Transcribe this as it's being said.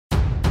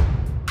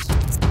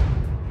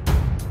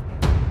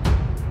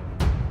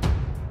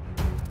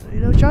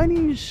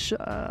Chinese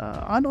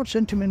are not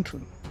sentimental.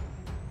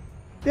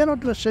 They are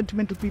not the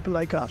sentimental people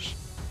like us.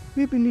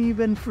 We believe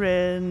in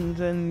friends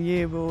and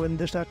yevo and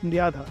this, that and the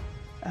other.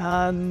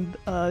 And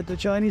the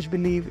Chinese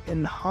believe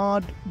in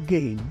hard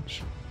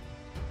gains,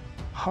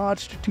 hard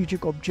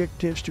strategic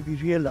objectives to be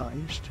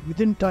realized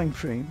within time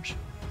frames.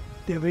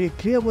 They're very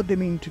clear what they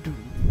mean to do.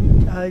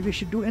 We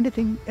should do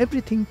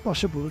everything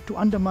possible to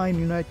undermine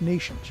United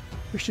Nations.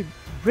 We should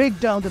break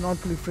down the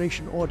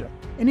non-proliferation order.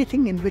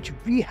 Anything in which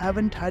we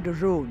haven't had a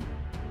role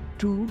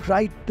to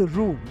write the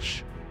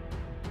rules,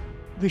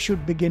 we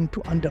should begin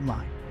to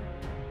undermine.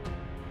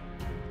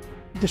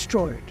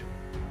 Destroy it.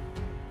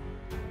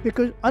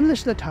 Because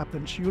unless that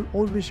happens, you'll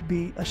always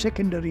be a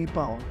secondary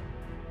power.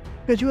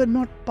 Because you are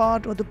not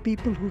part of the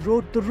people who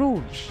wrote the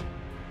rules.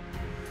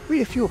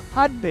 If you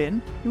had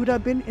been, you would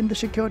have been in the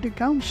Security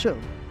Council.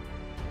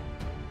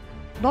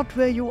 Not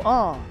where you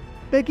are,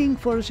 begging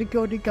for a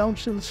Security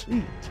Council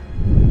seat.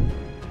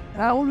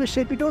 I always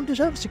said we don't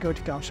deserve a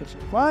Security Council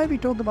seat. Why are we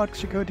talking about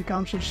Security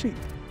Council seat?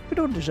 We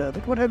don't deserve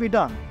it. What have we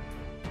done?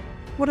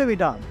 What have we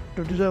done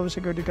to deserve a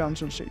Security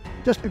Council seat?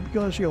 Just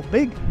because you're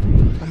big?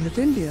 And with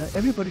India,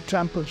 everybody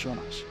tramples on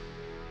us.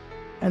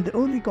 And the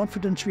only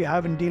confidence we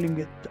have in dealing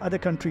with other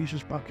countries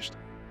is Pakistan.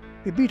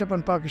 We beat up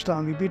on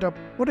Pakistan, we beat up,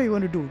 what are you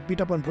going to do? Beat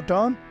up on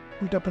Bhutan,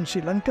 beat up on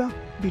Sri Lanka,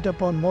 beat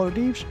up on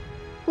Maldives?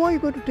 Who are you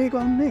going to take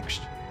on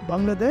next?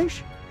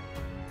 Bangladesh?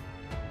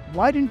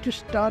 Why didn't you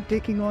start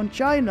taking on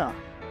China?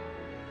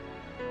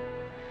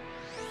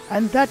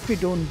 And that we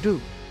don't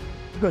do,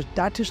 because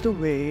that is the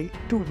way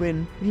to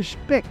win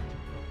respect.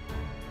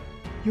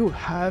 You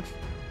have,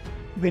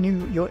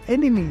 when your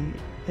enemy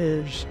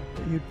is,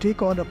 you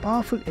take on a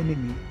powerful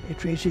enemy,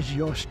 it raises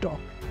your stock,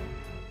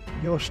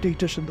 your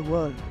status in the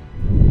world.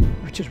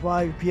 Which is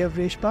why we have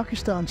raised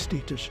Pakistan's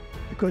status,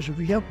 because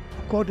we have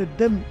accorded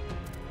them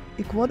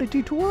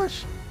equality to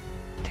us.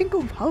 Think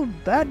of how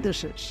bad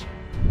this is.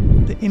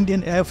 The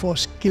Indian Air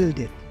Force killed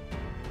it.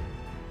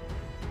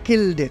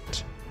 Killed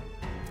it.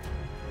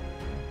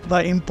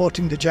 By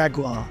importing the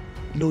Jaguar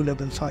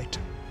low-level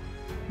fighter.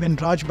 When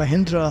Raj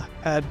Mahendra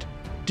had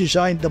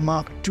designed the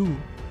Mark II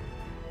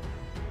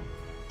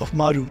of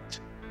Marut.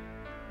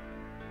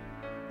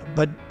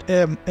 But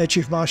Air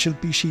Chief Marshal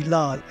P.C.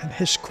 Lal and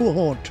his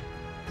cohort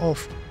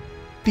of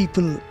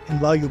people in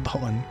Vayu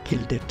Bhavan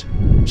killed it.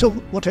 So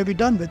what have we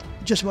done with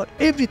just about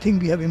everything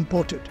we have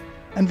imported?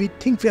 And we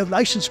think we have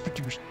license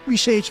produced. We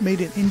say it's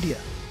made in India.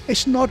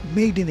 It's not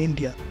made in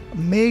India.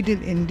 Made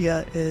in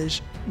India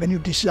is when you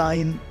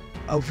design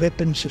a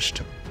weapon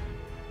system.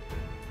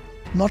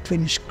 Not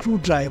when you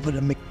screwdriver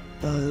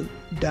a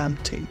damn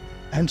thing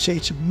and say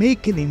it's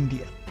make in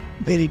India.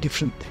 Very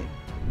different thing.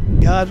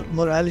 Yeah,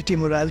 morality,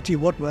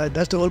 what?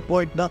 That's the whole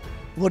point now.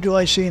 What do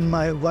I say in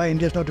my why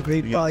India's not a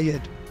great power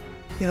yet?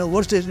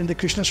 What's this in the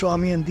Krishna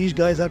Swami and these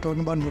guys are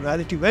talking about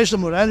morality? Where's the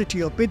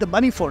morality? Or pay the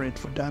money for it,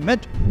 for damn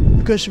it.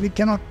 Because we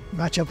cannot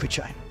match up with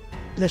China.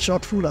 Let's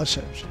not fool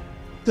ourselves.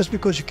 Just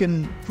because you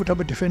can put up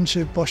a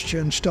defensive posture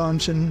and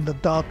stance in the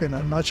dark and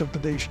Arunachal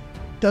Pradesh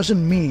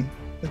doesn't mean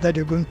that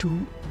you're going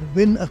to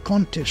win a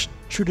contest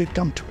should it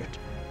come to it.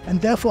 And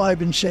therefore I've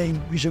been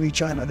saying vis-a-vis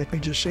China, let me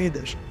just say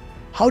this.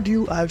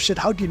 I've said,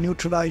 how do you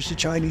neutralize the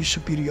Chinese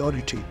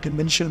superiority,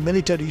 conventional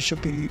military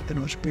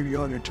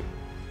superiority?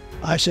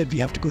 I said, we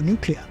have to go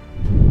nuclear.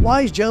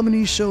 Why is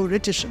Germany so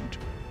reticent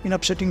in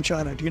upsetting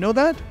China? Do you know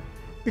that?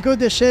 Because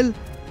they sell,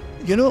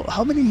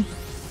 how many?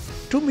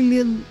 2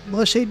 million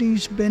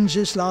Mercedes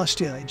Benzes last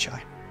year in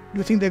China. Do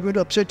you think they're going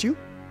to upset you?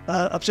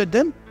 Upset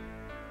them?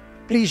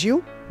 Please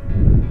you?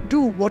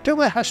 Do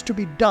whatever has to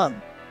be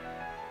done.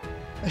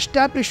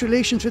 Establish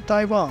relations with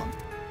Taiwan.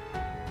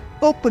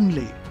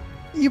 Openly.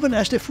 Even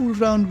as they fool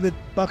around with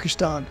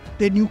Pakistan,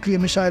 their nuclear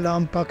missile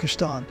armed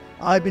Pakistan.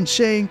 I've been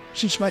saying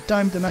since my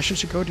time at the National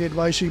Security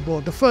Advisory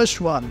Board, the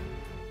first one,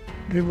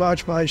 during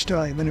Vajpayee's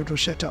time when it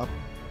was set up,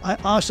 I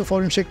asked the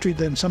Foreign Secretary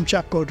then, some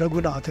chap called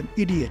Raghunath, an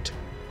idiot.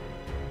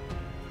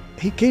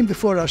 He came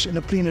before us in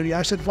a plenary.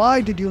 I said,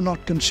 why did you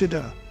not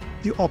consider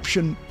the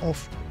option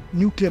of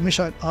nuclear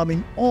missile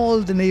arming all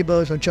the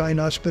neighbors of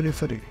China's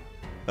periphery?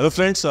 Hello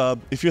friends,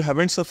 if you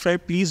haven't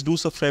subscribed, please do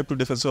subscribe to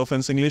Defensive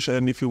Offense English,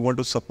 and if you want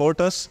to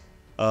support us,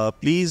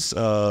 please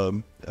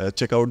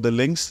check out the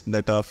links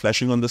that are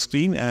flashing on the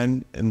screen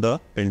and in the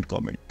pinned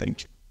comment.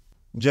 Thank you.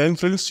 Jai Hind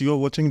friends, you are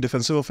watching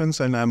Defensive Offense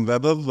and I'm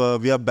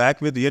Vaibhav. We are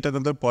back with yet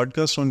another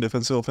podcast on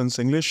Defensive Offense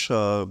English.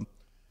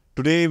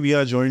 Today we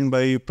are joined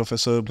by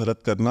Professor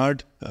Bharat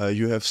Karnad.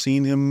 You have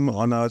seen him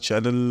on our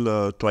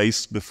channel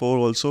twice before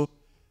also.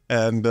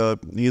 And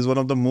he is one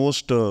of the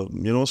most,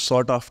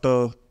 sought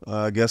after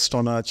guests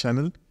on our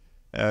channel.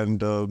 And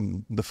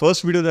the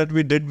first video that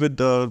we did with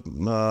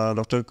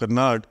Dr.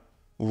 Karnad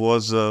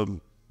was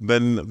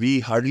when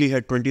we hardly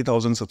had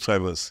 20,000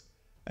 subscribers.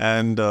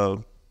 And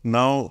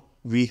now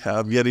we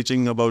are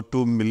reaching about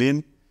 2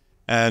 million.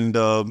 And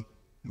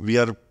we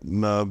are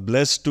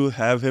blessed to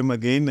have him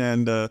again.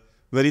 And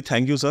very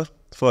thank you, sir,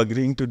 for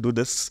agreeing to do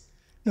this.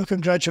 No,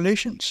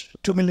 congratulations.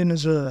 2 million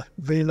is a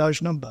very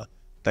large number.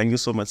 Thank you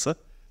so much, sir.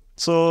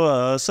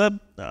 So, sir,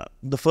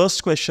 the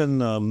first question,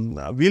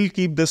 we'll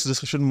keep this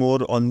discussion more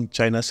on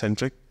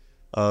China-centric.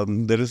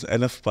 There is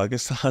enough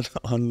Pakistan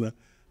on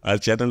our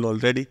channel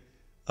already.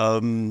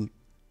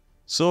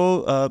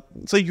 So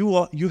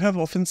you have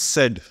often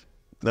said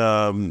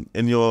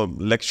in your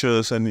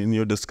lectures and in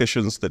your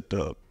discussions that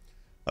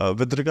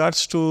with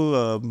regards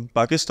to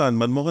Pakistan,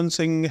 Manmohan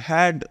Singh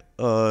had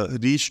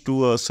reached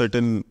to a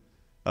certain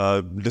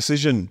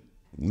decision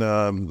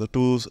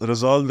to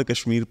resolve the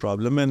Kashmir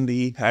problem, and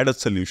he had a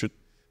solution.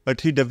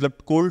 But he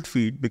developed cold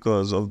feet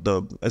because of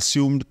the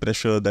assumed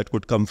pressure that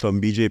could come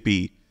from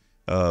BJP.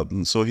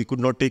 So he could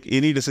not take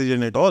any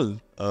decision at all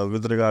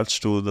with regards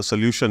to the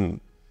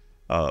solution.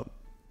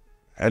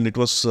 And it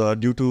was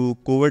due to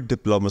covert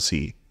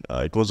diplomacy.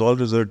 It was all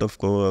result of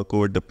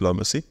covert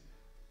diplomacy.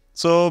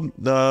 So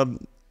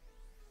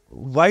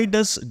why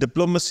does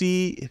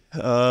diplomacy,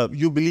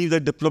 you believe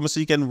that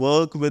diplomacy can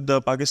work with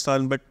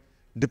Pakistan, but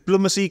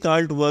diplomacy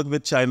can't work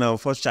with China?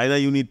 For China,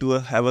 you need to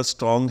have a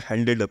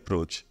strong-handed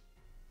approach.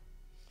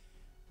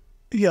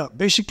 Yeah,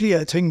 basically,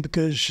 I think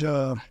because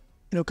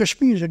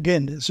Kashmir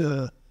again it's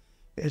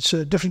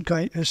a different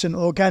kind. It's an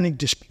organic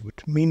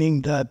dispute,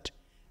 meaning that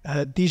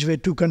these were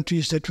two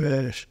countries that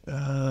were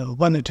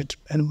one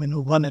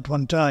at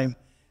one time,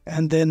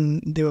 and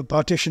then they were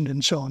partitioned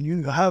and so on.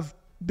 You have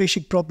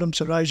basic problems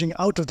arising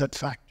out of that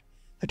fact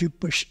that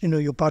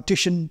you're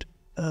partitioned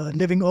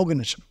living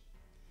organism.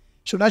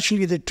 So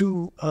naturally, the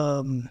two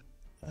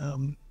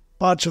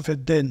parts of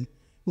it then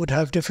would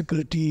have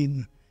difficulty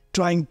in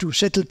trying to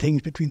settle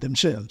things between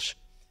themselves.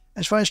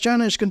 As far as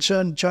China is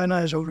concerned, China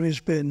has always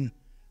been,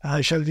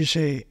 shall we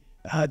say,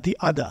 the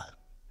other.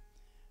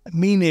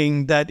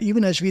 Meaning that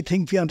even as we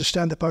think we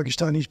understand the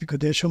Pakistanis because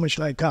they're so much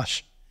like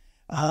us,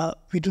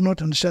 we do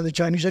not understand the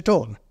Chinese at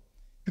all,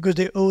 because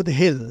they owe the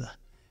hill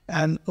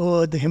and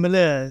owe the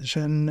Himalayas,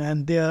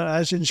 and they are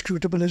as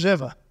inscrutable as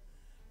ever.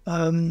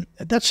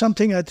 That's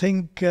something I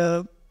think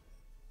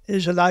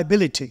is a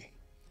liability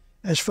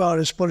as far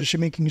as policy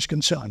making is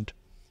concerned.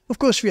 Of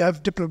course, we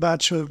have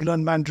diplomats who have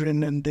learned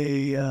Mandarin and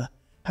they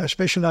have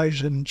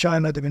specialized in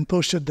China. They've been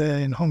posted there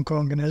in Hong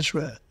Kong and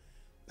elsewhere.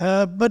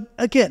 But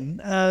again,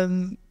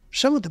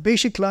 some of the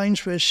basic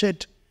lines were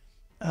set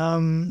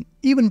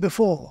even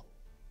before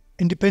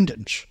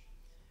independence,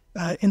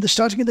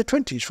 starting in the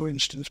 20s, for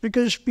instance,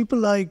 because people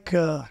like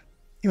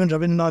even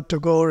Rabindranath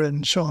Tagore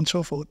and so on and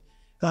so forth,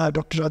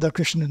 Dr.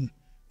 Radhakrishnan,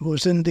 who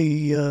was then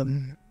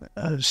the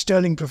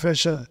Sterling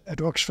professor at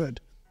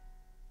Oxford,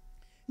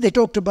 they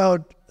talked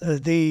about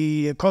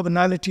the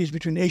commonalities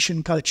between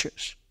Asian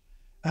cultures,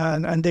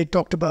 and they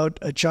talked about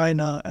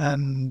China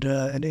and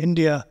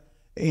India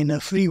in a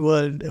free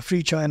world, a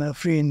free China, a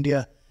free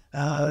India,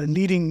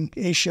 leading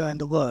Asia and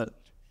the world.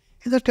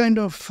 And that kind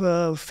of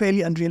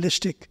fairly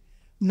unrealistic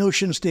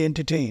notions they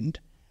entertained,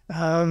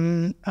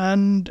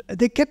 and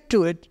they kept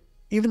to it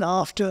even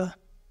after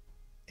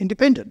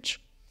independence.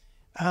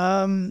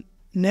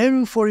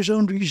 Nehru, for his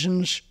own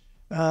reasons,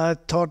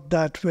 thought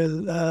that,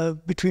 well,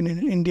 between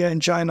India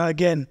and China,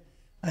 again,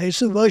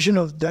 it's a version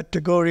of that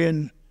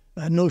Tagorean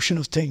notion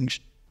of things,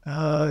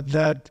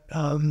 that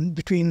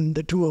between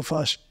the two of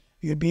us,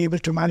 you'd be able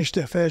to manage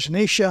the affairs in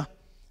Asia,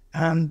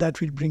 and that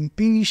will bring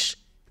peace,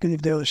 because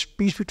if there was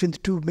peace between the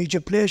two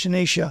major players in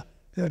Asia,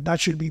 that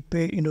should be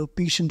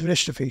peace in the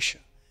rest of Asia.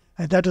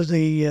 And that was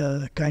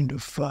the kind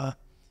of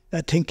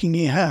thinking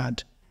he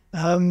had.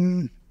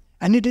 And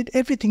he did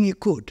everything he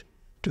could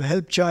to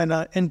help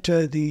China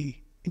enter the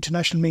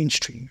international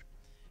mainstream.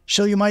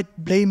 So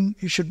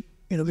we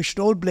should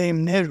all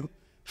blame Nehru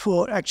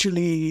for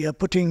actually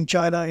putting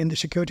China in the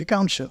Security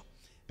Council,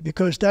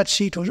 because that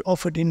seat was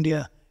offered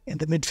India in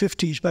the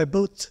mid-50s by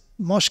both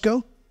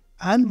Moscow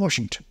and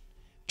Washington.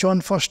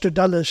 John Foster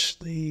Dulles,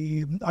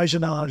 the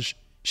Eisenhower's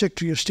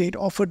Secretary of State,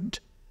 offered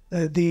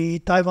the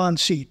Taiwan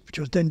seat, which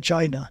was then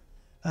China.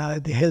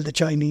 They held the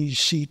Chinese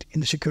seat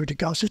in the Security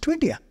Council to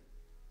India.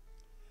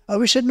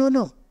 We said,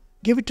 no,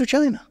 give it to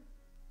China.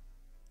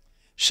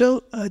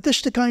 So this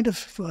is the kind of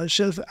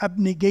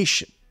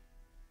self-abnegation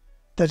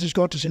that has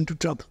got us into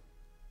trouble.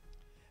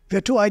 We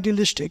are too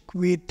idealistic.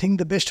 We think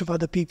the best of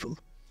other people,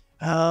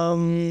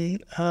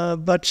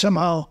 but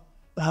somehow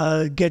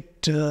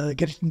get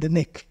it in the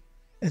nick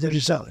as a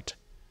result.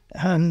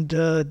 And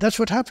that's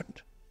what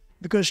happened.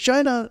 Because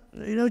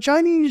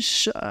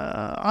Chinese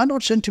are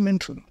not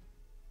sentimental.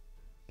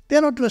 They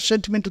are not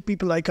sentimental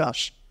people like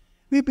us.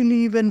 We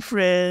believe in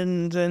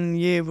friends and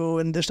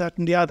Yevo and this, that,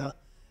 and the other.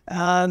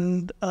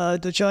 And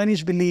the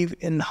Chinese believe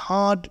in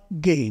hard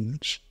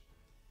gains,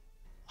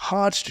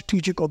 hard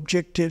strategic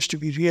objectives to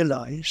be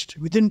realized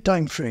within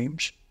time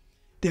frames.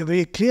 They're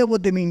very clear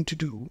what they mean to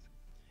do.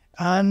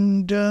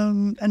 And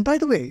by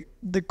the way,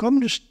 the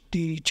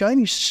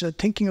Chinese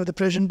thinking of the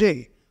present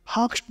day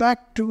harks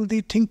back to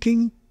the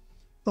thinking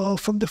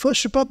from the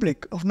First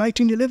Republic of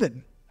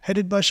 1911,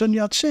 headed by Sun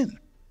Yat-sen.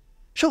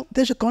 So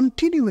there's a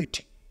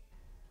continuity.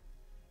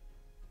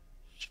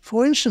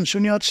 For instance,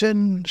 Sun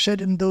Yat-sen said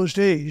in those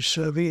days,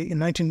 in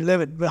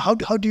 1911, well, how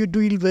do you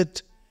deal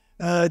with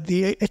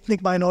the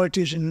ethnic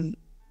minorities in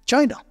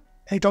China?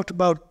 And he talked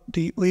about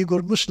the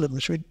Uyghur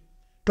Muslims we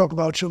talk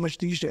about so much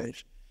these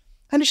days.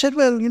 And he said,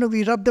 well,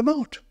 we rub them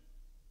out.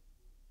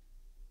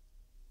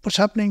 What's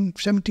happening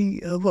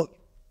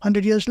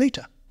 100 years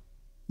later?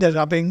 They're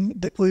rubbing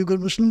the Uyghur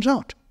Muslims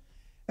out.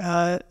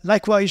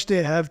 Likewise,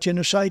 they have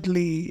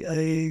genocidally,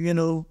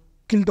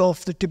 killed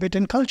off the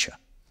Tibetan culture.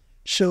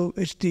 So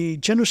it's the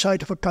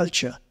genocide of a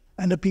culture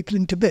and the people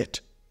in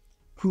Tibet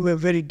who were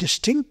very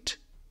distinct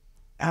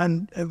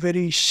and a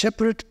very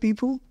separate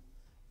people.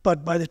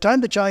 But by the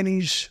time the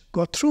Chinese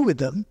got through with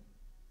them,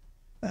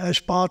 as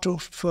part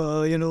of,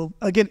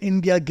 again,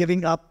 India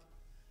giving up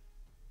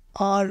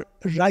our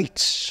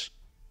rights,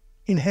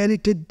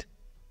 inherited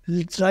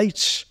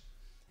rights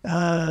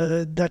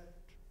that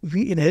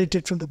we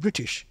inherited from the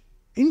British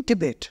in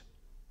Tibet.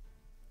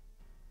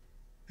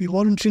 We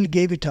voluntarily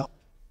gave it up.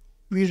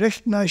 We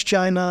recognized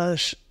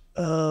China's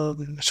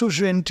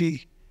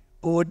suzerainty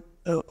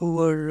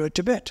over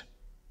Tibet,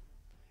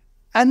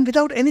 and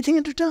without anything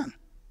in return.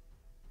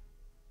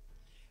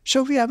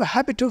 So we have a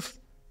habit of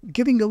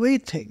giving away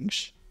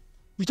things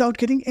without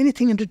getting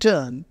anything in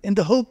return, in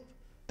the hope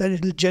that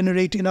it will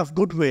generate enough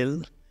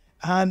goodwill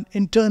and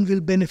in turn we'll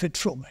benefit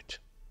from it.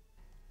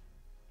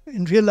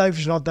 In real life,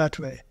 it's not that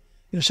way.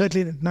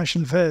 Certainly in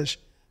international affairs,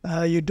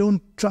 you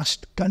don't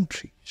trust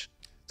countries.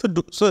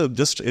 So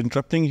just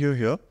interrupting you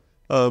here,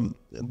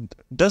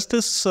 does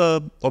this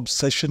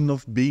obsession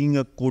of being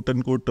a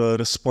quote-unquote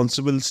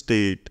responsible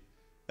state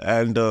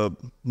and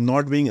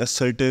not being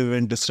assertive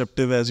and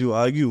disruptive, as you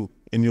argue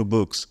in your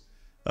books,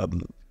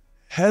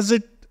 has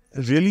it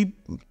really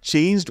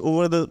changed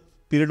over the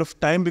period of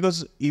time?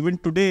 Because even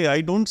today, I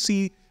don't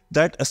see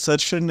that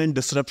assertion and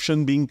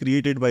disruption being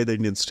created by the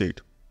Indian state.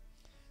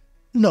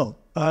 No,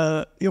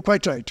 you're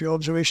quite right. Your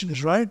observation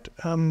is right.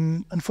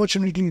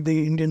 Unfortunately,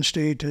 the Indian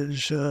state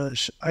is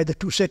either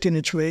too set in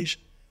its ways,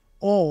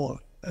 or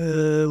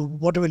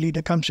whatever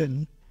leader comes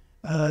in,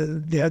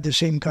 they have the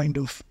same kind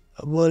of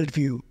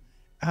worldview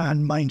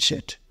and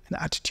mindset and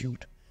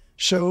attitude.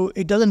 So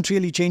it doesn't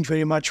really change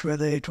very much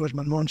whether it was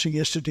Manmohan Singh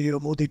yesterday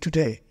or Modi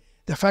today.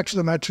 The fact of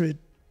the matter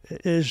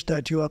is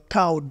that you are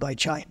cowed by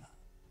China.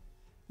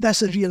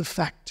 That's a real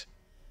fact.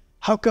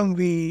 How come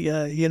we,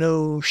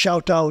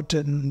 shout out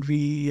and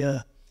we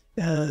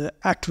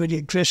act very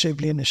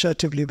aggressively and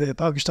assertively where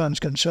Pakistan is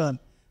concerned,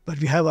 but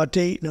we have our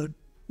tail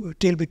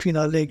between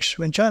our legs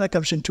when China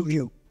comes into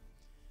view?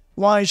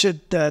 Why is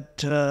it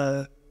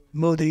that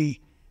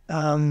Modi,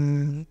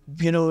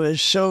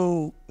 is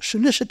so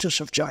solicitous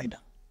of China?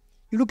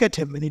 You look at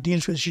him when he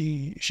deals with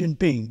Xi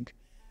Jinping,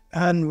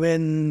 and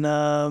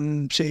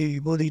when, say,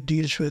 Modi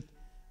deals with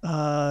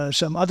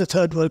some other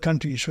third world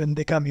countries when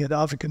they come here, the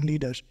African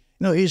leaders.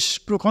 He's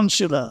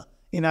proconsular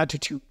in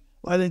attitude.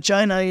 While in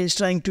China, he's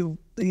trying to,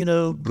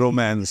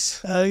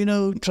 bromance.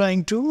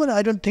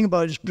 I don't think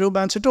about it as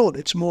bromance at all.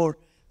 It's more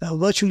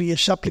virtually a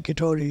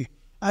supplicatory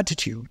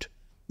attitude,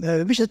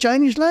 which the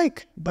Chinese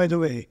like, by the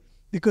way,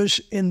 because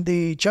in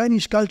the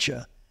Chinese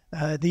culture,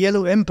 the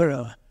Yellow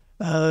Emperor,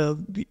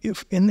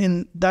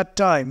 in that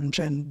time,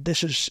 and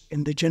this is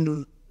in the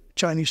general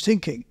Chinese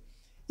thinking,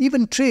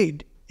 even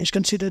trade is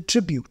considered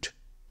tribute.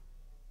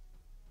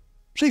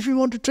 So if you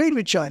want to trade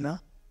with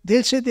China,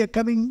 they'll say they're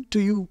coming to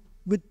you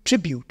with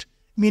tribute,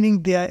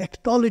 meaning they are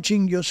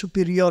acknowledging your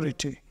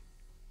superiority.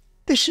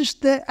 This is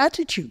their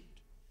attitude.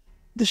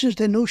 This is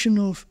their notion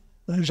of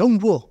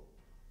Zhongguo,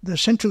 the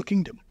central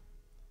kingdom.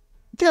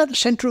 They are the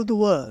center of the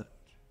world.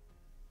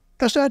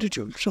 That's the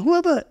attitude. So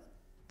whoever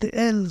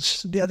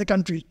the other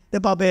countries, they're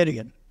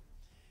barbarian.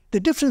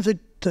 The difference with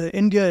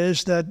India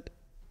is that,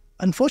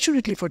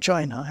 unfortunately for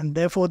China, and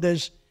therefore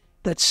there's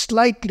that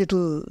slight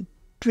little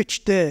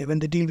twitch there when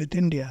they deal with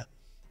India,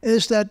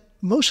 is that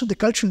most of the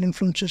cultural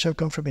influences have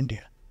come from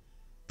India.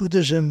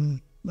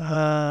 Buddhism,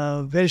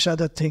 various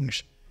other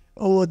things,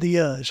 over the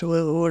years,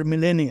 over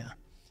millennia.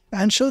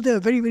 And so they're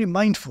very, very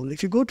mindful.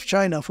 If you go to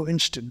China, for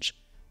instance,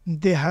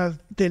 they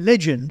have the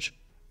legends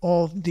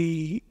of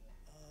the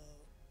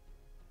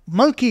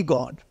monkey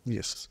god.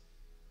 Yes.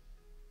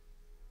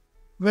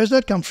 Where's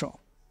that come from?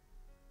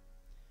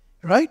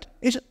 Right?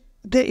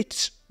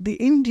 It's the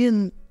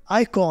Indian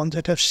icons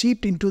that have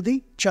seeped into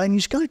the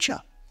Chinese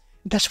culture.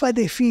 That's why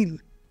they feel,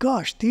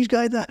 gosh, these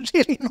guys are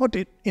really not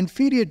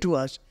inferior to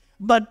us.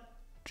 But,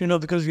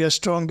 because we are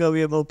stronger,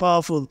 we are more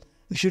powerful,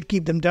 we should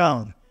keep them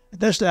down.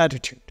 That's the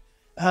attitude.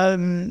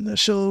 That,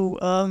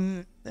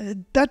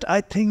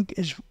 I think,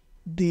 is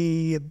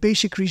the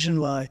basic reason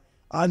why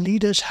our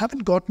leaders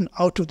haven't gotten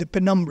out of the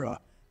penumbra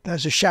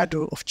as a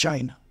shadow of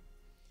China.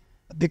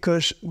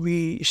 Because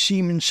we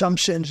seem in some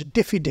sense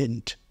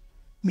diffident,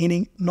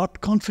 meaning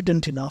not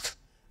confident enough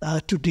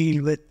to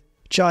deal with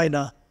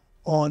China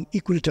on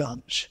equal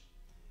terms.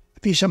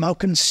 We somehow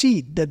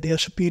concede that they are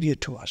superior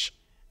to us,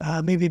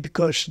 maybe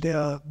because they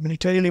are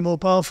militarily more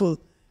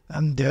powerful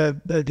and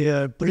they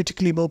are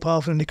politically more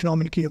powerful and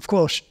economically, of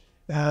course.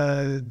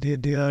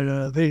 They are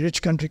a very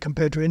rich country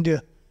compared to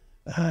India,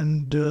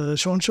 and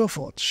so on and so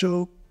forth.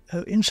 So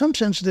in some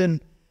sense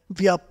then,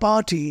 we are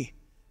party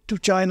to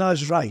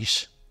China's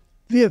rise.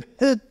 We have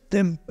helped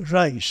them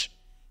rise.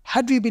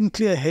 Had we been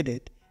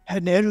clear-headed,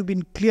 had Nehru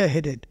been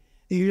clear-headed,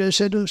 he would have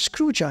said, oh,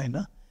 screw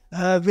China,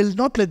 we'll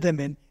not let them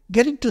in,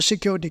 get into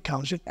Security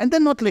Council, and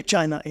then not let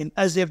China in,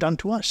 as they have done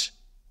to us.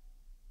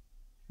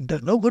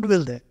 There's no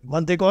goodwill there.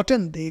 Once they got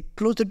in, they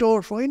closed the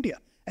door for India.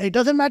 And it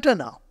doesn't matter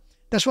now.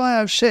 That's why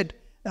I've said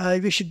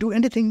we should do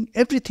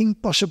everything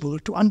possible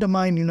to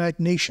undermine United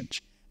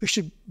Nations. We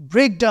should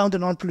break down the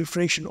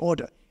non-proliferation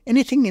order.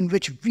 Anything in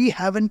which we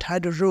haven't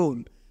had a role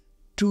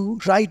to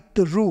write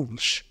the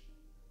rules,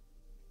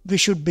 we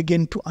should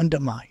begin to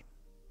undermine.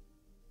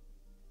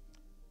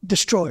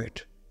 Destroy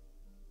it.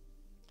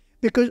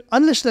 Because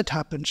unless that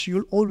happens,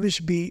 you'll always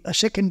be a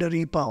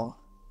secondary power.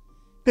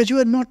 Because you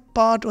are not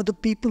part of the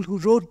people who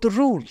wrote the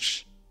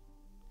rules.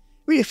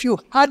 If you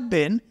had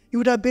been, you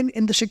would have been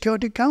in the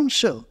Security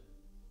Council.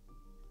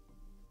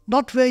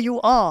 Not where you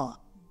are,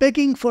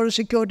 begging for a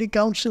Security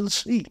Council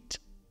seat.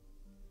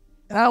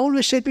 And I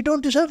always said we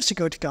don't deserve a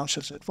Security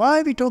Council seat.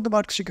 Why are we talking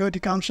about Security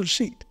Council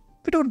seat?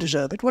 We don't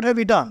deserve it. What have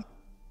we done?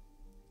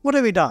 What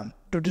have we done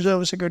to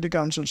deserve a Security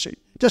Council seat?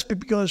 Just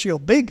because you're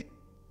big?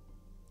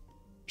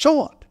 So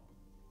what?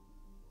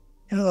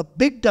 You know, a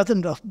big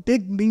doesn't.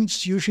 Big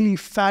means usually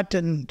fat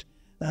and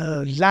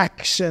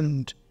lax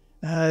and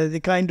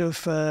the kind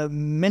of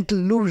mental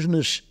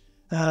looseness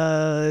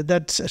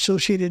that's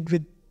associated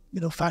with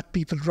fat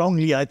people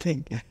wrongly, I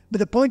think. Yeah. But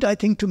the point I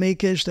think to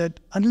make is that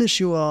unless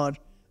you are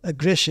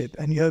aggressive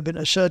and you have been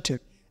assertive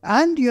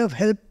and you have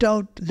helped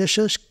out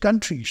lesser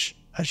countries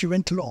as you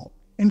went along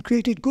and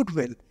created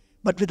goodwill,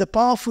 but with the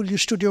powerful you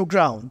stood your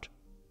ground,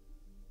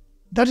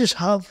 that is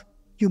how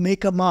you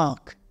make a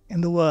mark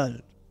in the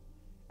world.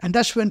 And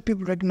that's when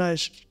people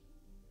recognize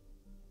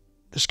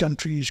this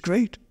country is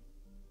great.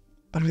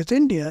 But with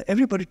India,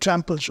 everybody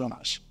tramples on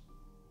us.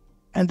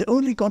 And the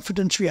only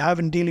confidence we have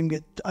in dealing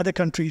with other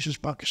countries is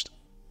Pakistan.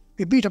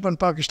 We beat up on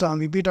Pakistan,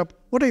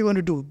 what are you going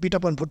to do? Beat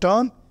up on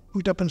Bhutan,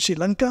 beat up on Sri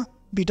Lanka,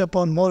 beat up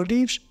on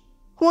Maldives?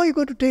 Who are you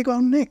going to take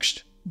on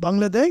next?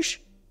 Bangladesh?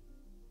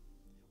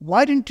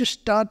 Why didn't you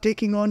start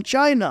taking on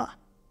China?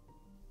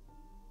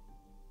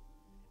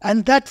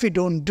 And that we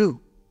don't do,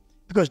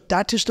 because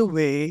that is the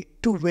way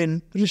to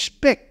win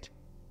respect.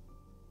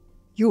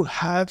 You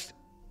have,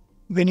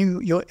 when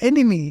your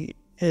enemy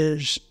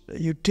is,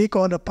 you take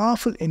on a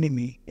powerful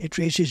enemy, it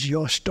raises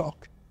your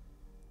stock,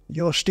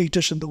 your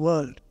status in the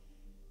world,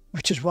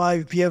 which is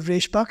why we have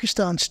raised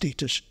Pakistan's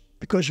status,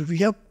 because we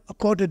have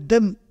accorded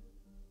them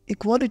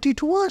equality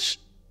to us.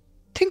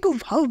 Think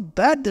of how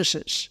bad this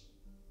is.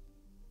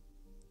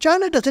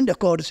 China doesn't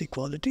accord us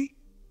equality.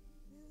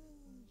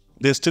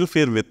 They still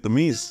fear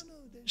Vietnamese.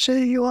 They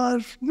say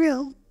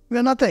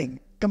we're nothing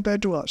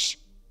compared to us.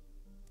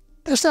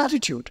 That's the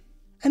attitude.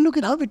 And look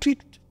at how we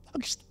treat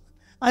Pakistan.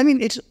 I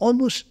mean,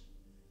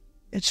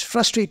 it's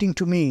frustrating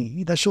to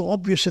me that so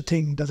obvious a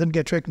thing doesn't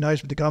get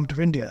recognized by the government of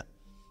India.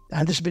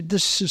 And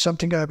this is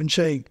something I've been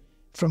saying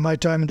from my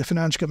time in the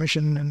Finance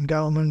Commission and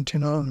government,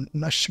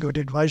 National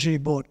Security Advisory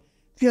Board.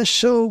 We are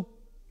so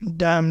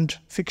damned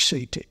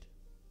fixated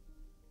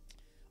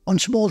on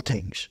small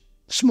things,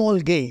 small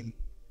game,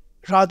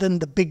 rather than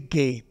the big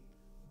game,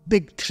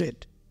 big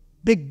threat,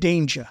 big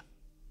danger,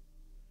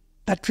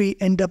 that we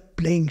end up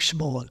playing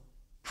small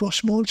for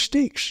small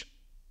stakes.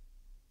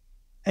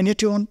 And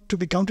yet you want to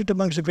be counted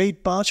amongst the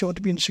great powers, you want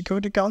to be in the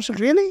Security Council,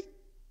 really?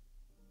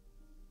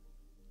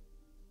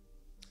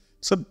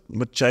 So,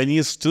 but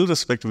Chinese still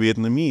respect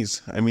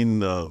Vietnamese. I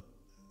mean,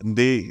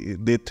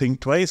 they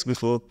think twice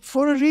before.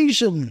 For a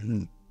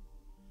reason.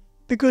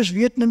 Because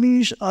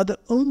Vietnamese are the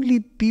only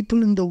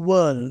people in the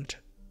world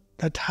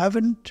that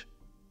haven't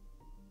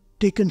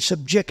taken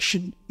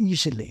subjection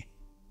easily.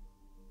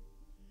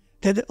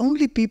 They're the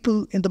only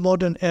people in the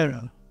modern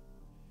era.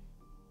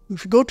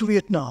 If you go to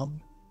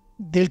Vietnam,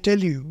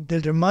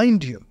 they'll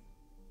remind you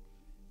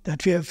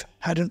that we have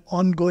had an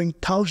ongoing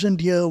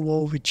 1,000-year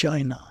war with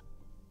China.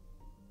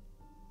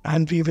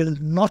 And we will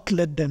not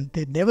let them,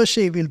 they never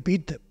say we'll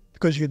beat them,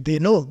 because they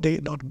know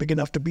they're not big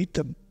enough to beat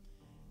them.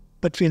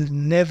 But we'll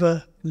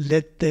never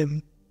let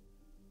them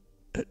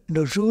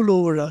rule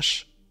over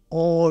us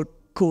or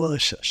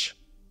coerce us.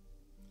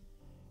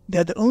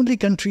 They're the only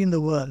country in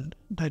the world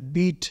that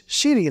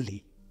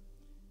serially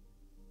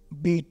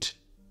beat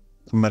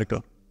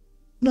America.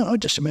 No, not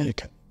just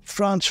America.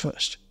 France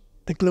first,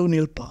 the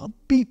colonial power,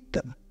 beat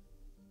them.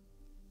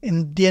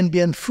 In Dien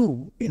Bien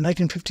Phu in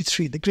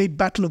 1953, the great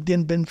battle of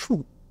Dien Bien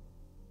Phu.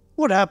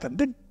 What happened?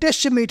 They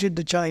decimated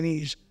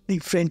the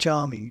French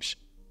armies.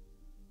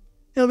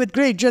 With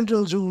great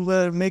generals who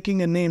were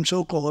making a name,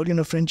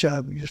 so-called, French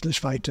are useless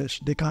fighters.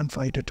 They can't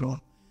fight at all.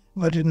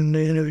 But in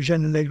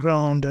General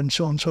Legrand and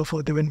so on and so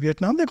forth, they went to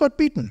Vietnam, they got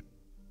beaten.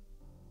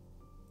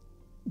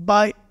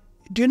 Do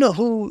you know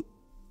who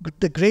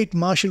the great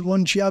Marshal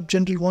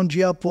General Von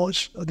Giap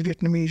was of the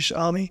Vietnamese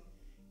army?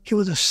 He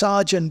was a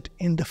sergeant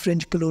in the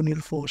French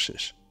colonial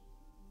forces.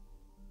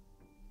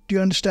 Do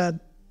you understand?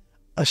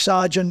 A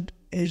sergeant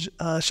is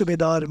a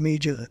Subedar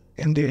major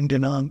in the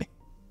Indian army.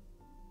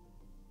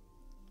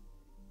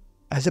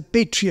 As a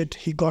patriot,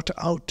 he got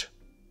out,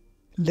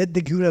 led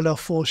the guerrilla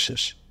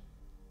forces,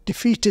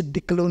 defeated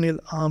the colonial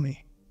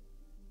army,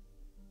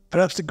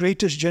 perhaps the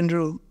greatest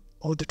general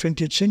of the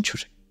 20th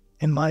century,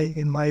 in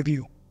my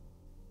view.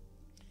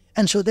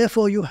 And so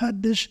therefore you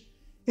had this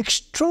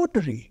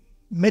extraordinary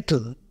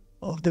mettle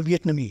of the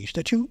Vietnamese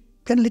that you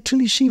can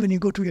literally see when you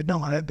go to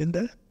Vietnam. I have been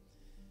there.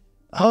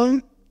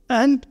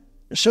 And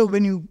so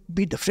when you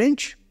beat the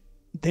French,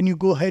 then you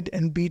go ahead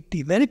and beat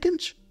the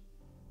Americans,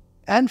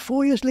 and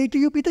 4 years later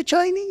you beat the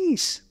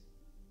Chinese.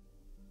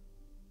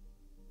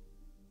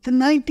 The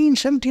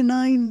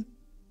 1979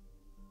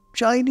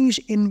 Chinese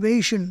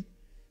invasion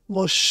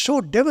was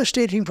so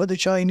devastating for the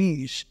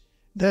Chinese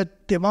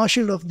that the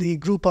marshal of the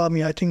group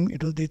army, I think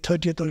it was the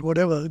 30th or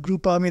whatever,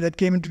 group army that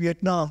came into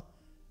Vietnam,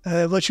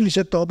 virtually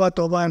said Tauba,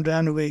 Tauba and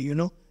ran away,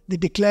 They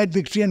declared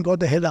victory and got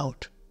the hell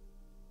out.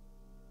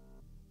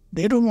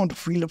 They don't want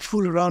to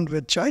fool around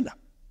with China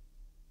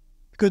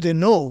because they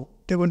know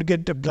they're going to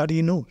get the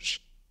bloody nose.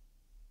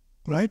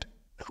 Right?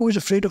 Who is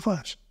afraid of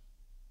us?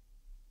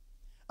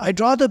 I'd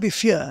rather be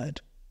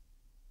feared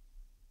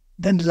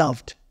than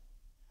loved.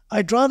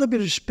 I'd rather be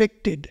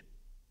respected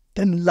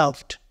than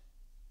loved.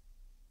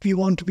 We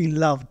want to be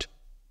loved.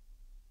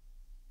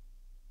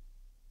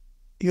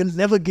 You'll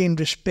never gain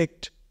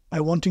respect by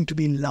wanting to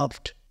be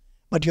loved.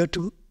 But you have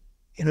to,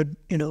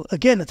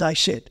 again, as I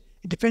said,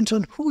 it depends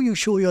on who you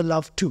show your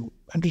love to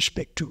and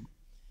respect to.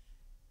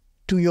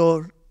 To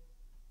your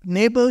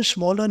neighbors,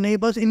 smaller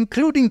neighbors,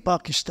 including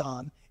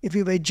Pakistan, if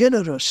we were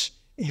generous,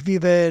 if we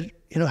were,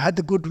 had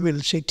the goodwill,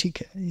 say,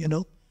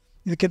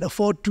 you can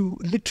afford to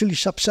literally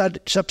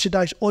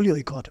subsidize all your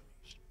economies.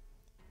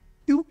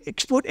 You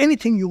export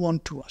anything you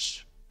want to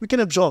us. We can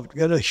absorb it.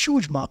 We are a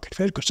huge market,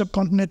 very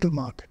subcontinental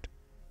market.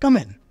 Come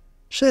in,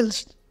 sell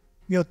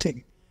your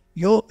thing.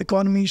 Your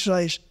economies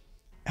rise,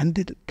 and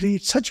it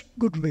creates such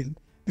goodwill.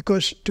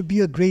 Because to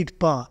be a great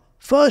power,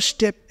 first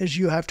step is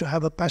you have to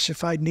have a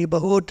pacified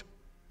neighborhood.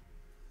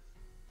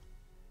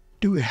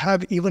 To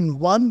have even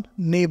one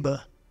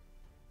neighbor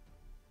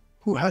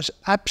who has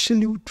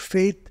absolute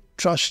faith,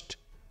 trust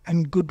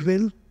and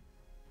goodwill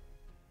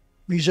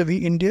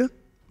vis-a-vis India?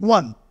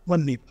 One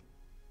neighbor.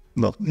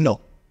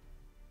 No.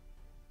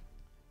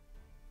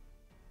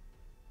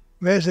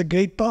 Where's the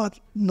great power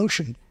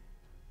notion?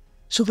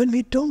 So when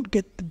we don't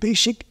get the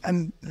basic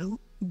and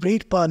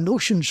great power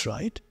notions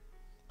right,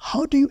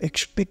 how do you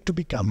expect to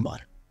become one?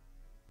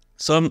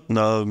 Sun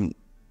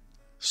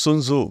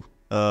Tzu,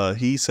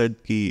 he said,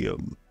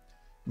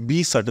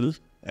 be subtle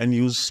and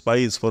use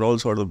spies for all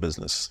sorts of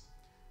business.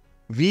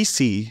 We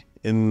see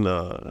in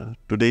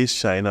today's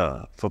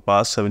China, for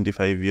past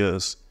 75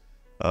 years,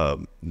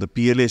 the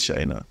PLA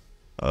China,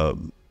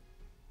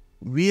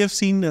 we have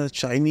seen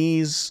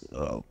Chinese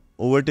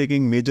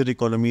overtaking major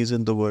economies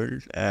in the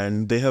world,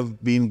 and they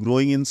have been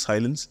growing in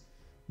silence,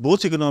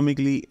 both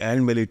economically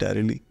and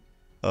militarily.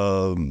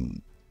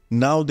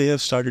 Now they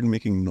have started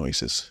making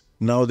noises.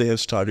 Now they have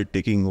started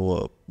taking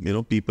over,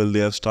 people. They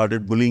have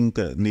started bullying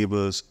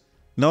neighbors.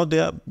 Now they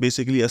are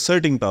basically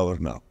asserting power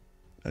now.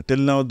 Till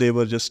now they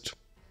were just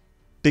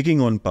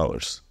taking on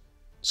powers.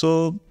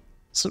 So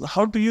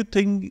how do you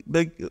think,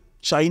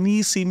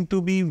 Chinese seem to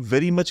be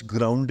very much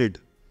grounded?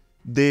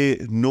 They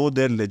know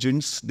their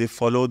legends. They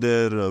follow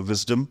their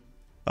wisdom.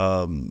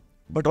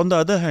 But on the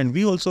other hand,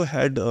 we also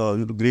had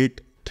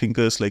great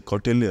thinkers like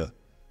Kautilya,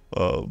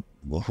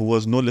 who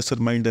was no lesser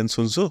mind than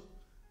Sun Tzu.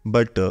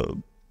 But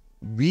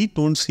we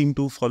don't seem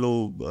to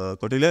follow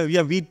Kautilya.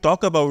 Yeah, we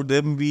talk about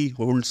them, we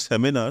hold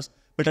seminars,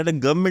 but at a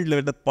government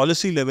level, at a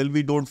policy level,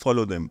 we don't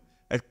follow them.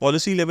 At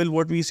policy level,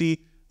 what we see,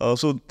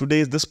 so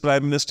today is this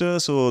Prime Minister,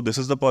 so this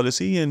is the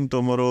policy, and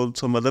tomorrow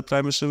some other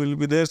Prime Minister will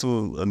be there,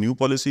 so a new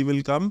policy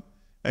will come,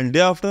 and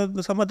day after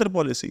some other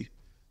policy.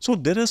 So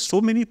there are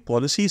so many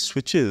policy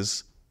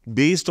switches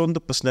based on the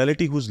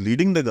personality who's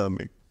leading the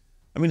government.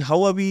 I mean,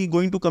 how are we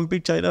going to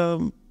compete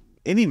China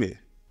anyway?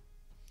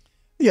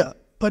 Yeah,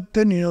 but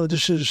then,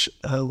 this is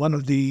one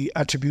of the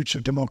attributes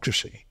of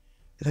democracy,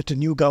 that a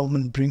new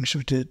government brings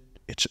with it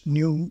its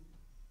new,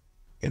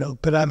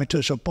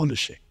 parameters of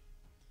policy.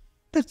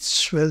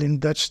 That's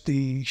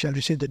the, shall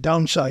we say, the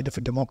downside of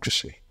a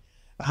democracy.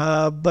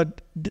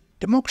 But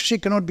democracy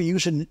cannot be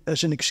used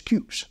as an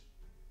excuse.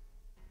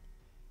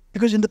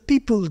 Because in the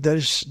people, there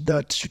is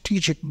that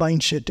strategic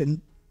mindset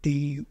and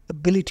the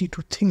ability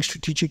to think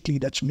strategically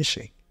that's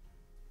missing.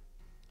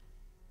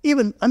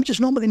 Even,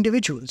 just normal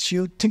individuals,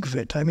 you think of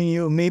it.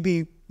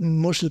 Maybe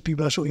most of the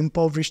people are so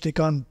impoverished they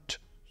can't,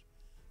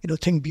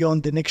 think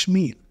beyond the next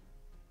meal.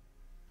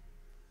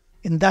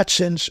 In that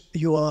sense,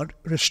 you are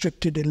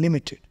restricted and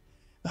limited.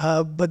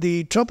 But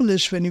the trouble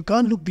is when you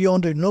can't look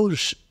beyond your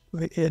nose,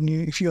 and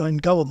if you're in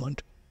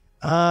government,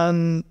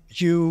 and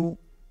a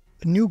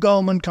new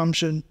government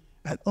comes in,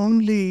 and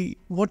only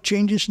what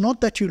changes,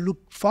 not that you look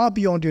far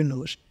beyond your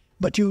nose,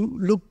 but you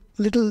look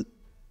little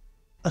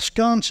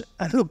askance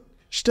and look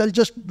still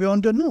just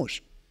beyond your nose.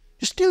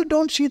 You still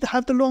don't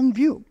have the long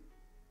view.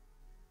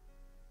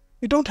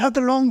 You don't have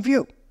the long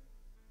view.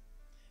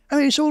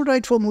 It's all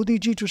right for Modi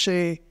ji to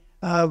say,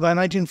 by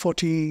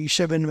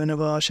 1947,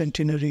 whenever our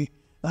centenary,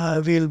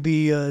 we'll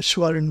be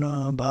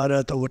Swarna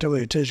Bharat or whatever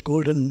it is,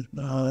 Golden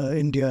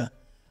India.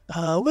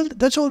 Well,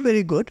 that's all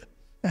very good.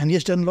 And he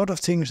has done a lot of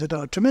things that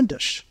are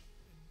tremendous,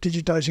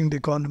 digitizing the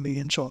economy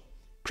and so on.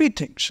 Great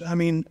things. I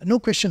mean, no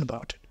question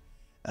about it.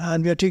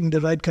 And we are taking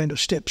the right kind of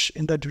steps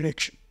in that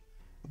direction.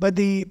 But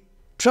the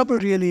trouble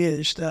really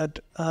is that,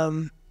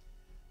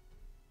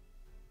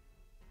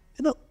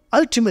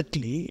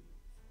 ultimately,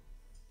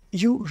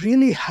 you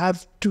really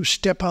have to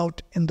step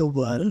out in the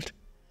world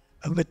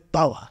with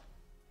power.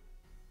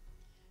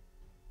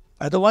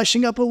 Otherwise,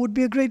 Singapore would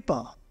be a great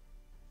power.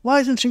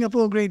 Why isn't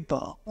Singapore a great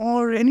power?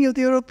 Or any of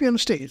the European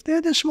states?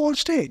 They're the small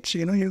states,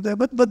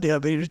 but they are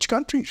very rich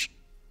countries.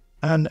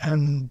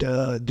 And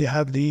they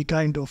have the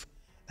kind of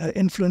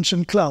influence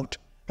and clout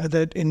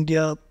that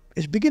India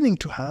is beginning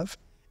to have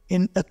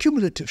in a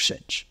cumulative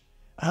sense.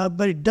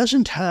 But it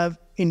doesn't have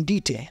in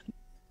detail,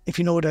 if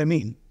you know what I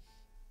mean.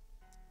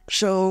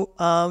 So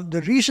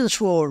the reasons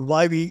for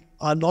why we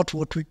are not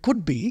what we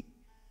could be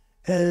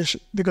is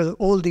because of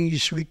all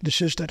these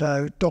weaknesses that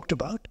I talked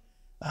about.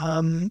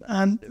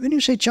 And when you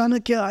say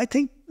Chanakya, I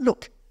think,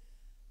 look,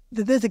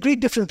 there's a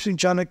great difference between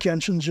Chanakya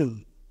and Sun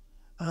Tzu.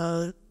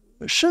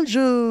 Sun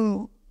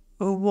Tzu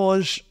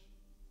was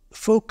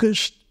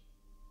focused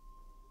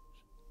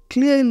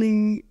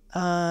clearly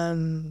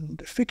and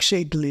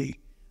fixatedly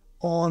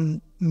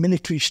on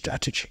military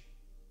strategy.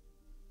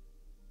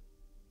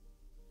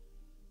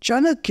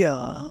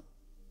 Chanakya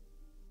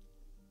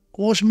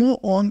was more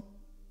on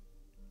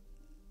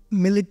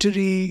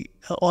military,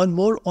 or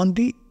more on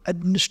the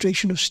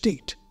administration of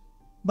state,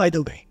 by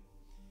the way.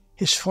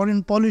 His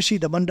foreign policy,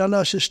 the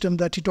mandala system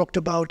that he talked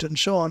about and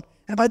so on.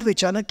 And by the way,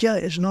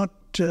 Chanakya is not,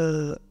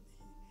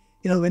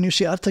 when you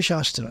say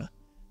Arthashastra,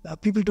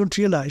 people don't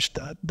realize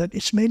that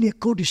it's mainly a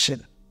codicil.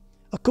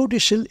 A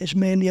codicil is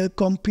mainly a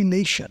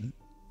compilation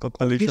of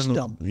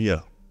wisdom,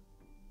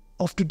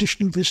 of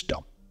traditional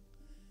wisdom.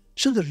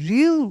 So the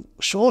real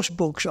source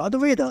books are the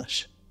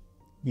Vedas.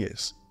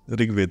 Yes,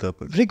 Rig Veda.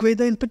 Rig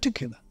Veda in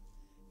particular.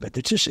 But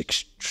it is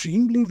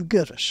extremely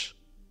vigorous,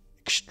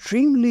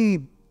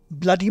 extremely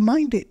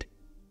bloody-minded.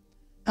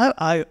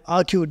 I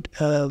argued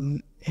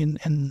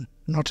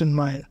not in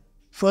my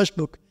first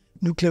book,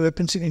 Nuclear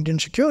Weapons in Indian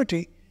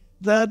Security,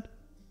 that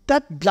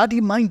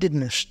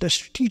bloody-mindedness, the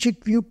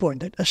strategic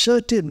viewpoint, that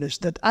assertiveness,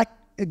 that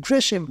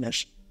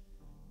aggressiveness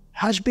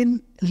has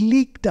been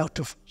leaked out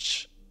of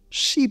us,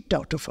 seeped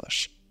out of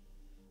us.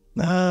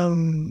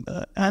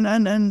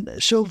 And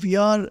so we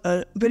are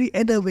a very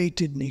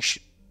enervated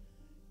nation,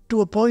 to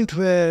a point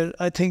where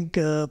I think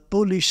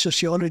Polish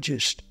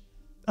sociologists,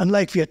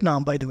 unlike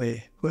Vietnam, by the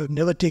way, who have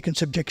never taken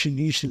subjection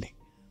easily,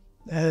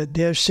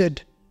 they have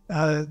said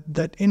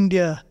that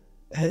India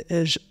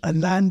is a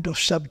land of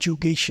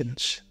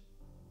subjugations.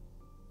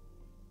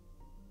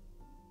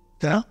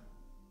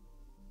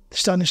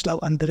 Stanislaw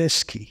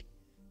Andrzejewski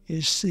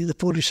is the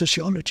Polish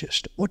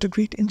sociologist. What a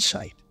great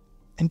insight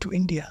into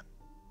India.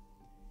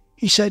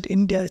 He said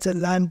India is a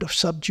land of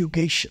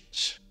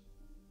subjugations.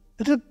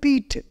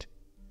 Repeat it.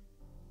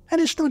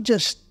 And it's not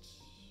just,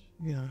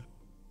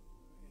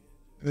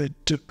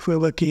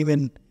 whoever came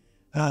in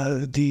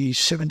the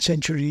 7th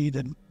century,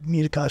 the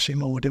Mir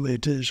Qasim or whatever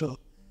it is. Or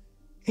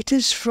it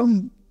is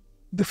from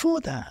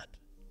before that.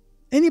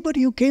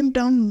 Anybody who came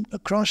down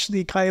across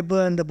the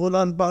Khyber and the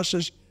Bolan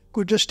passes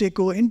could just take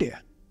over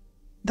India.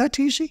 That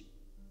easy.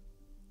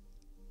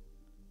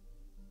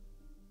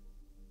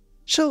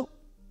 So,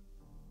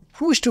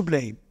 who is to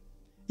blame?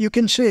 You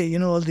can say,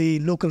 all the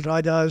local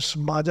Rajas,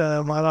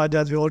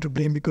 Maharajas, we're all to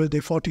blame because they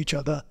fought each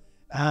other.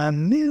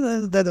 And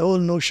that whole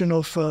notion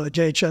of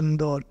Jai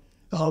Chand or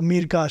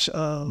Mir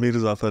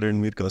Jafar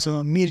and Mir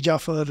Qasim. Mir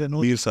Jafar and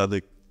all. Mir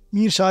Sadiq.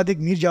 Mir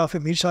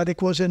Jafar. Mir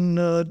Sadiq was in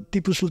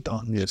Tipu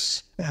Sultan.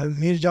 Yes.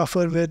 Mir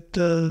Jafar with...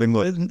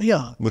 Bengal.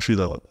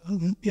 Murshidabad.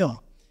 Yeah.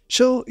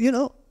 So,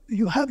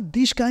 you have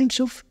these kinds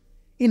of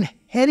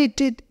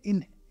inherited,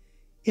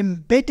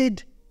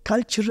 embedded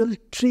cultural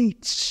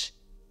traits.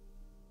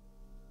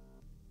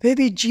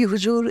 Baby Ji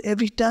Huzur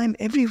every time,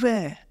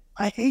 everywhere.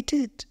 I hate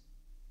it.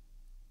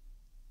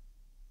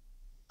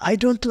 I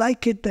don't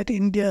like it that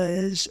India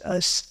is a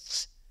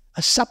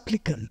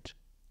supplicant.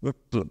 But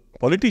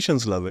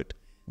politicians love it.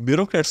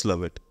 Bureaucrats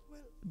love it.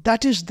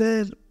 That is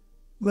their,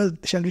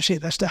 shall we say,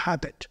 that's the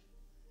habit.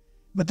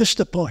 But this is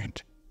the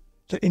point.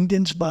 The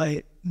Indians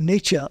by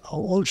nature are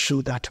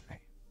also that way.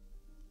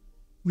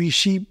 We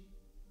see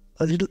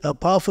a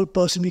powerful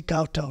person, we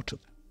count out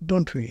of them,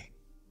 don't we?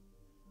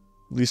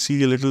 We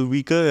see a little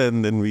weaker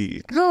and then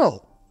we...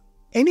 No.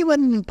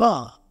 Anyone in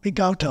power, we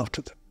count out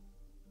of them.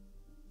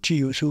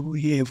 You don't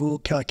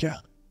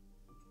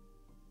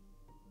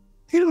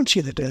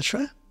see that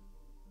elsewhere.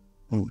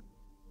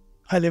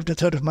 I lived a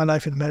third of my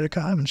life in America.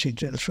 I haven't seen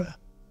it elsewhere.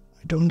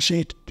 I don't see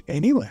it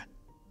anywhere.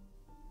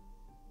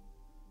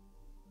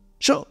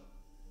 So,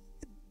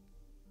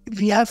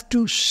 we have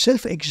to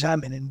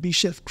self-examine and be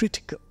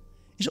self-critical.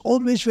 It's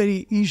always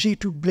very easy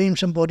to blame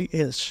somebody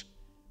else.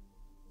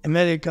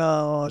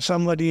 America or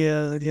somebody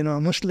else,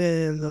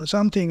 Muslims or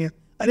something.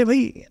 अरे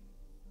भाई,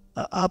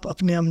 आप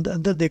अपने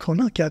अंदर देखो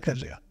ना क्या कर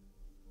रहे हो.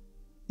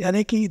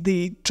 यानी कि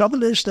the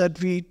trouble is that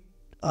we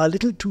are a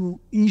little too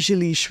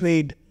easily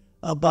swayed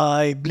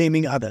by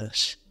blaming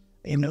others.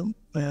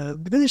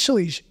 because it's so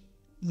easy.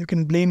 You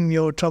can blame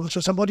your troubles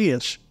on somebody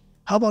else.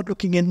 How about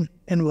looking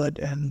inward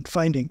and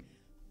finding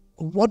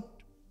what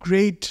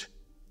great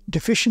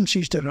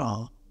deficiencies there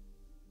are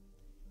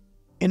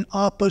in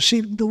our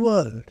perceiving the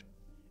world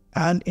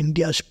and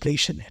India's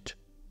place in it?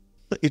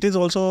 It is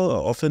also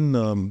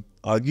often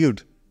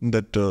argued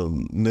that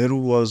Nehru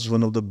was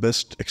one of the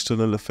best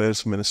external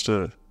affairs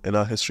minister in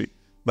our history.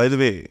 By the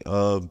way,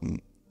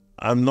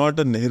 I'm not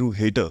a Nehru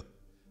hater.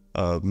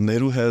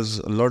 Nehru has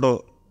a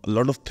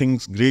lot of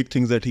things, great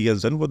things that he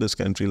has done for this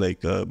country.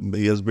 Like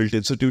he has built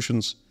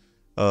institutions,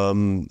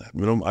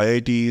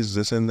 IITs,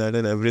 this and that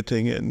and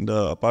everything. And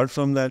apart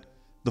from that,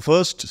 the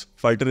first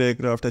fighter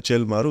aircraft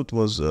HL Marut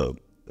was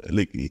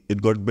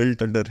it got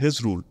built under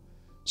his rule.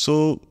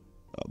 So,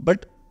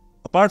 but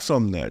apart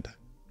from that,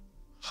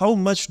 how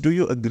much do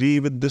you agree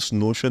with this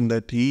notion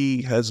that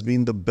he has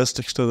been the best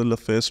external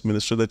affairs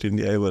minister that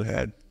India ever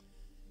had?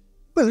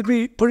 Well, let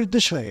me put it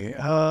this way.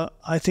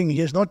 I think he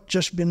has not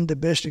just been the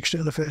best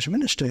external affairs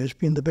minister, he has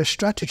been the best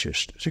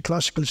strategist. He's a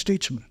classical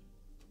statesman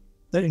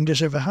that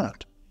India's ever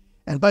had.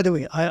 And by the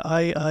way,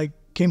 I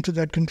came to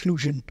that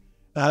conclusion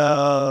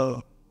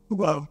in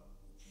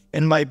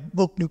my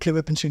book, Nuclear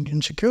Weapons in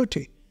Indian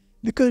Security,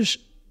 because,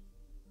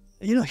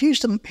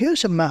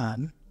 here's a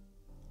man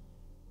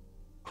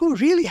who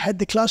really had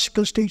the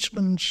classical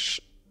statesman's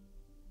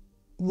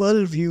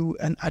worldview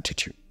and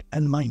attitude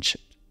and mindset.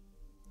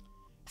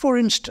 For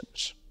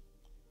instance,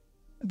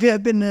 we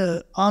have been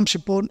an arms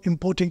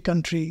importing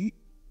country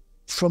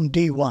from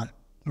day one,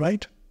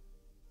 right?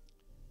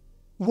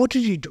 What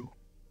did he do?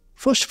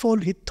 First of all,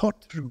 he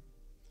thought through.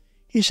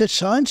 He said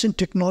science and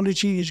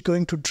technology is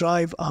going to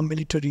drive our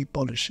military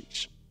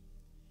policies.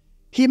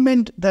 He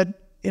meant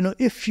that,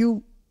 if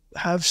you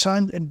have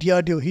science and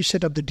DRDO, he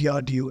set up the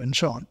DRDO and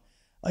so on,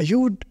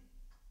 you would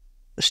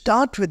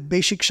start with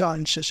basic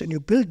sciences and you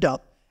build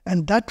up,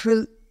 and that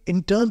will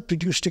in turn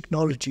produce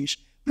technologies,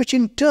 which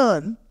in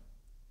turn,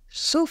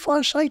 so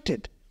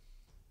far-sighted,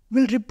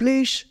 will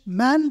replace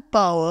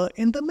manpower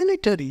in the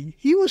military.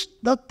 He was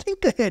now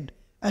think ahead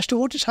as to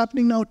what is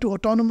happening now to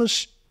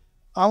autonomous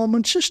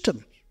armament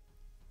systems,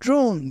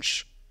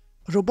 drones,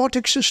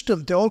 robotic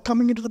systems. They're all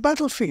coming into the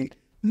battlefield.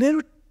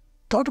 Nehru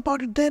thought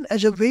about it then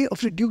as a way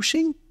of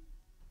reducing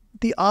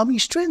the army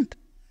strength.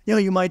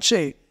 You might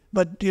say,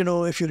 but,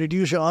 if you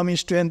reduce your army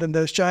strength and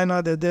there's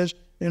China, there's,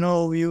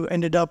 you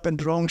ended up on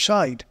the wrong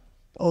side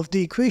of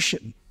the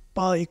equation,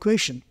 power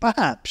equation,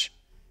 perhaps.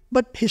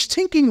 But his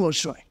thinking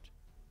was right.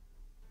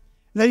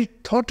 That he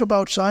thought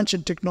about science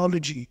and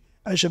technology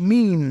as a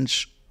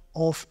means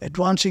of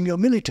advancing your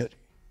military.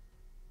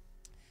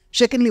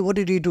 Secondly, what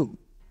did he do?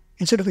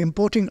 Instead of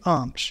importing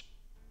arms,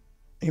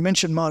 he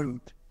mentioned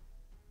Marut,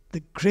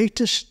 the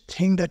greatest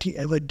thing that he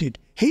ever did.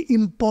 He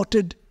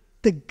imported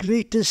the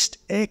greatest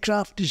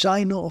aircraft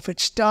designer of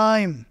its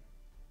time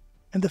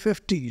in the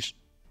 50s.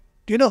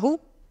 Do you know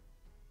who?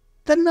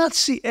 The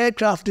Nazi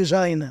aircraft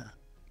designer,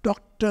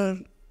 Dr.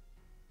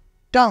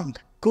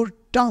 Kurt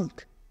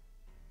Tank.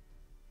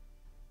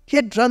 He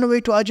had run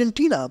away to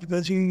Argentina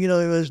because he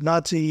was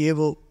Nazi.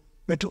 Evo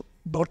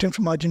brought him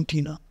from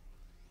Argentina,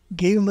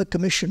 gave him a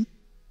commission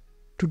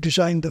to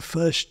design the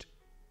first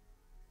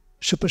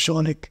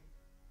supersonic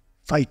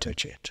fighter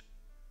jet.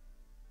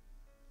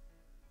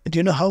 And do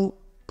you know how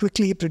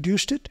quickly he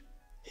produced it?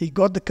 He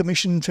got the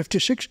commission in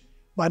 56.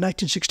 By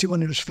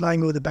 1961, he was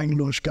flying over the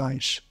Bangalore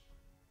skies.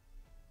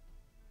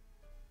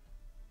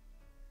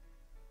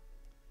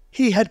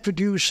 He had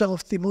produced some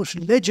of the most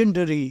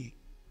legendary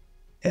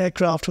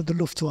aircraft of the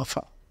Luftwaffe,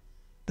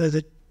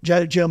 the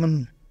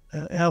German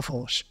Air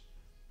Force,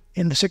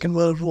 in the Second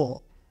World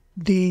War.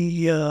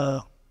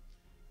 His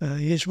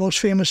most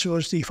famous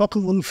was the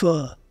Focke-Wulf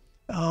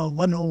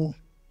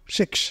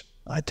 106,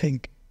 I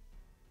think.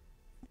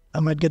 I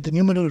might get the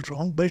numerals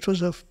wrong, but it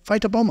was a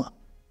fighter bomber.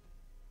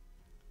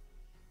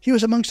 He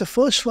was amongst the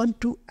first one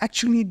to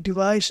actually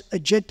devise a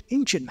jet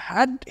engine.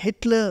 Had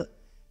Hitler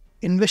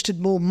invested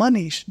more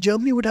money,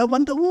 Germany would have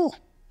won the war.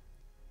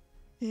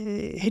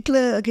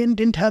 Hitler, again,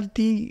 didn't have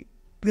he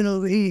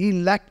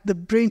lacked the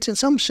brains in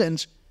some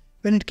sense.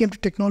 When it came to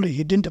technology,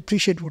 he didn't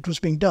appreciate what was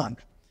being done.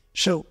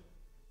 So,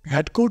 he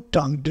had Kurt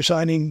Tank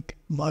designing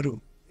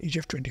Maru,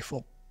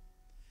 EF-24.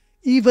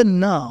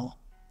 Even now,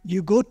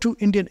 you go to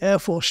Indian Air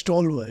Force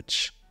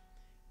stalwarts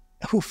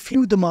who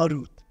flew the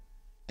Marut.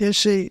 They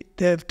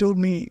have told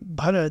me,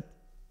 Bharat,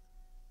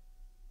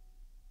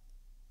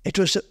 it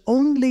was the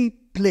only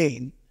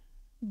plane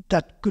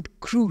that could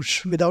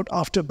cruise without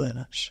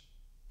afterburners.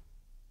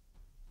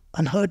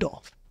 Unheard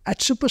of.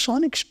 At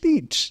supersonic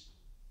speeds.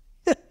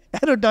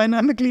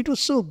 Aerodynamically, it was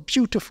so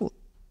beautiful.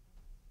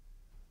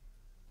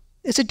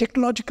 It's a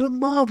technological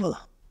marvel.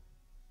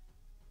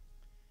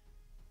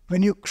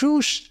 When you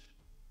cruise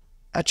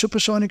at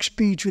supersonic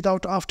speeds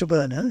without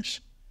afterburners,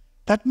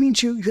 that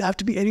means you have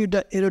to be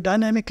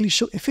aerodynamically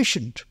so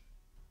efficient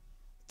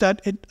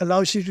that it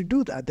allows you to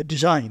do that, the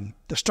design,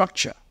 the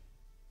structure.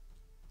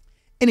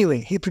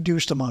 Anyway, he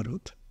produced the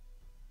Marut.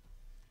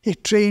 He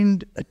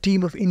trained a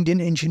team of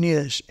Indian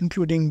engineers,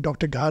 including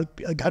Dr.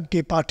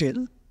 Ghadke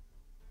Patil,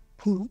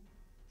 who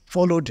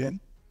followed him.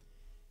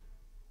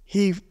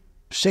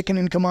 Second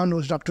in command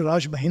was Dr.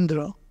 Raj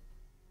Mahindra.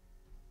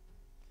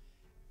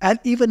 And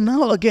even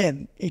now,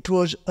 again, it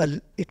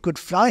could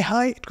fly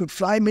high, it could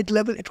fly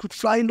mid-level, it could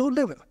fly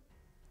low-level.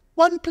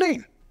 One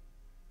plane.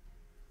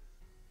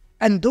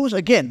 And those,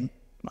 again,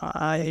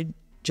 I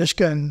just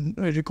can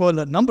recall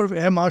a number of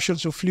air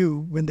marshals who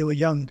flew when they were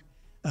young,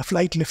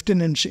 flight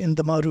lieutenants in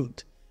the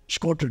Marut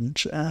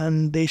squadrons,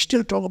 and they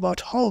still talk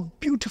about how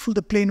beautiful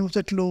the plane was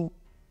at low.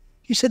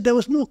 He said there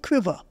was no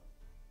quiver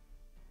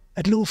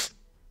at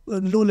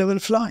low-level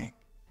flying.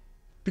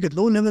 Because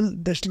low-level,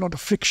 there's a lot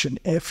of friction,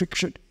 air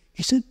friction.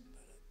 He said,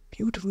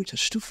 beautiful,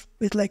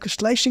 it's like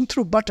slicing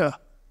through butter,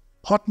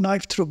 hot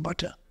knife through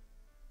butter.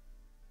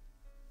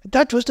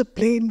 That was the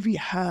plane we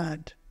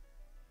had.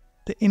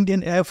 The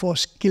Indian Air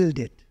Force killed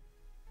it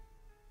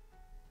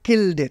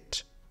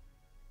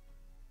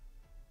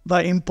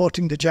by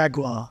importing the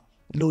Jaguar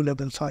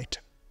low-level fighter.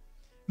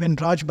 When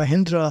Raj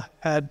Mahindra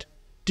had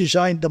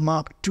designed the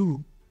Mark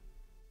II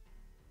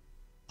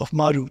of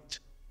Marut,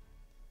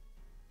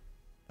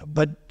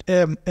 but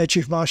Air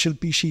Chief Marshal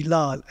P.C.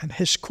 Lal and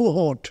his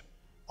cohort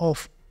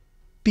of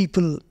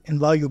people in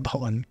Vayu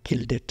Bhavan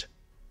killed it.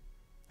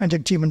 And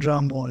Jagjeevan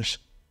Ram was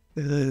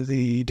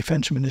the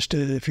defense minister,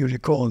 if you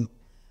recall,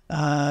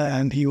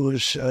 and he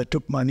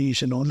took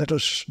monies and all. That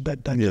was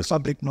Yes.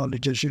 public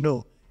knowledge, as you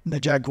know, in the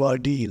Jaguar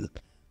deal.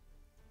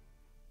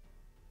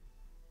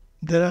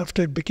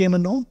 Thereafter, it became a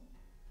norm.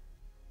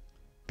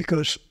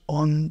 Because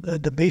on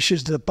the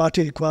basis the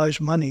party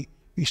requires money,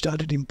 we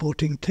started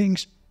importing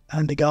things,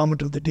 and the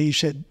government of the day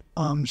said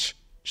arms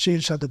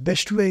sales are the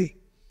best way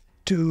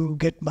to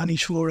get money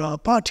for our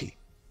party.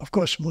 Of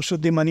course, most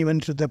of the money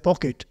went into their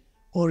pocket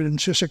or in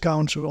Swiss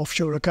accounts or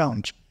offshore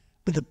accounts.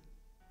 But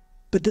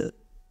the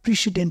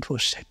precedent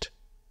was set.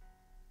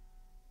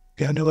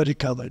 They have never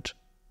recovered.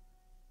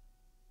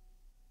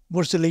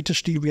 What's the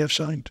latest deal we have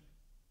signed?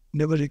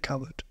 Never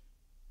recovered.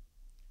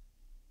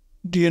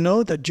 Do you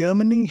know that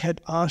Germany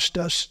had asked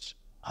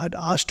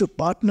to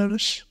partner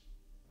us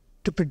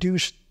to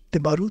produce the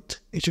Marut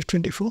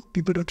HF-24?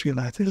 People don't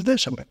realize it. It's there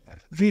somewhere.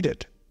 Read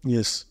it.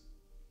 Yes.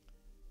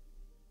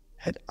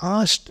 Had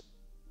asked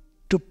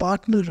to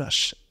partner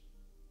us,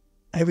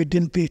 and we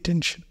didn't pay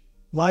attention.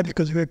 Why?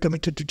 Because we were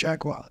committed to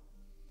Jaguar.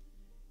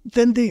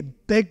 Then they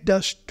begged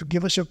us to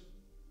give us a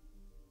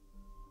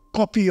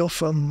copy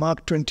of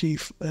Mark 20,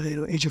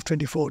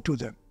 HF-24 to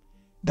them.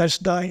 That's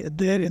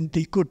there in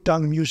the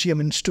Kurtang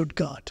Museum in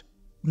Stuttgart.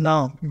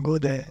 Now, go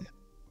there.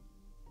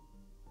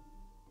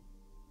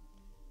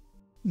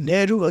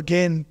 Nehru,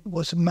 again,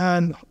 was a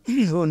man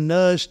who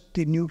nursed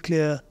the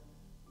nuclear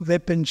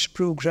weapons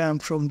program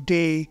from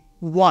day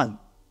one.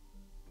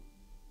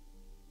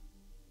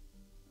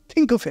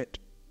 Think of it.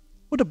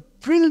 What a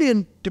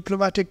brilliant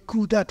diplomatic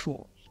coup that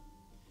was.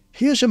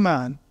 Here's a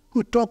man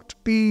who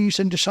talked peace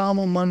and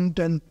disarmament,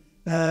 and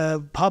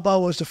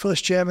Bhabha was the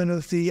first chairman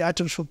of the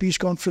Atoms for Peace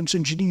conference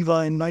in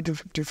Geneva in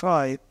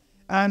 1955.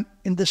 And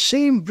in the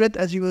same breath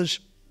as he was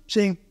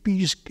saying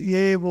peace,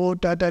 ye, wo,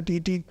 ta, ta, ti,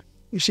 ti,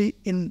 you see,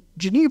 in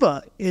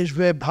Geneva is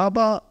where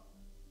Bhabha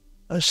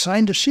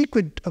signed a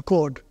secret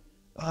accord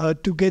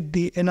to get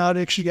the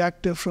NRX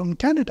reactor from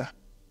Canada,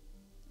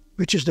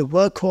 which is the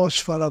workhorse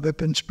for our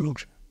weapons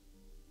program.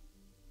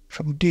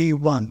 From day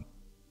one.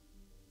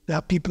 There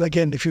are people,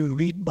 again, if you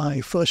read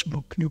my first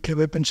book, Nuclear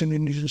Weapons and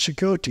Indonesian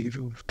Security, if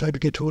you try to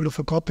get hold of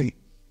a copy,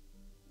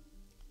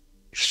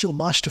 it's so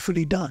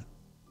masterfully done.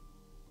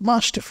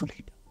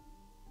 Masterfully done.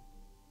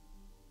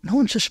 No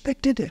one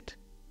suspected it.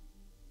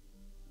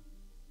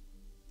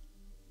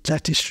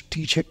 That is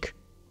strategic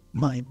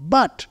mind.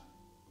 But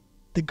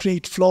the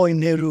great flaw in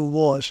Nehru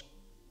was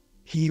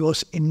he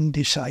was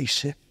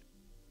indecisive.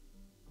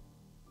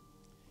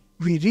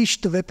 We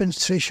reached the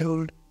weapons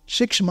threshold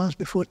 6 months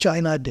before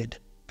China did.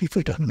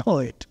 People don't know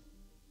it.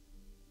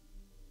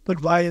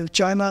 But while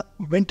China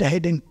went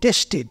ahead and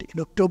tested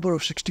in October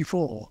of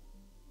 64,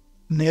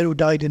 Nehru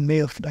died in May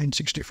of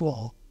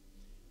 1964,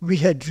 we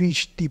had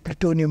reached the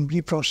plutonium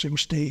reprocessing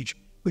stage,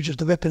 which is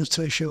the weapons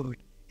threshold,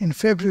 in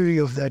February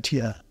of that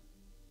year.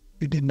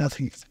 We did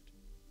nothing.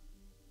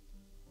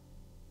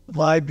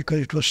 Why?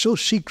 Because it was so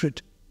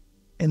secret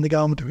in the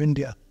government of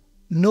India.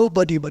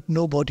 Nobody but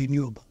nobody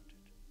knew about it.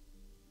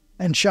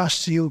 And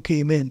Shastri, who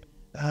came in,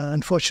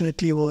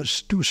 unfortunately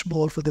was too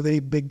small for the very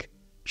big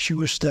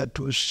shoes that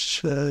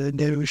was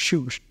Nehru's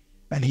shoes,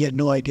 and he had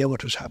no idea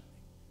what was happening.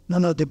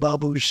 None of the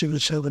Babu's civil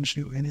servants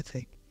knew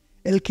anything.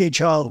 L.K.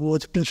 Jha, who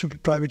was the principal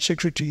private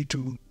secretary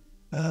to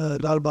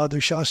Lal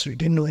Bahadur Shastri,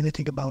 didn't know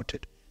anything about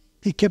it.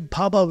 He kept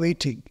Bhabha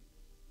waiting.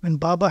 When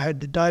Bhabha had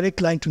the direct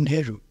line to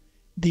Nehru,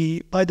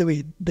 by the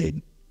way,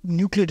 the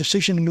nuclear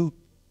decision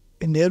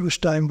in Nehru's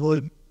time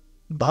was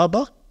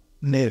Bhabha,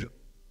 Nehru.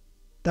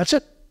 That's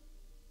it.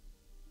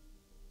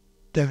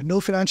 There were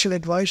no financial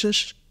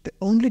advisors. The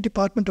only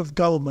department of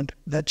government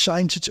that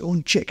signs its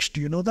own checks. Do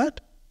you know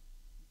that?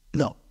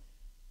 No.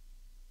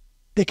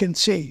 They can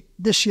say,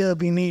 this year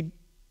we need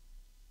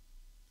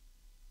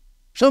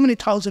so many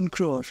thousand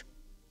crores.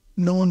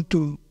 No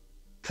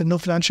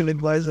financial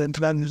advisor and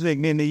financial saying,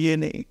 nee, ye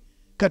nahi.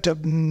 cut a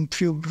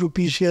few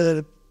rupees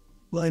here,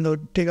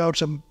 take out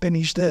some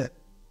pennies there.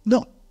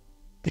 No,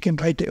 they can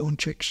write their own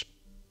checks.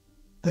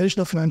 There is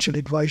no financial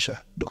advisor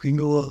looking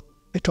over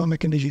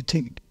atomic energy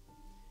thing.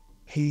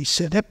 He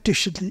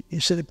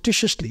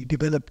surreptitiously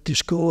developed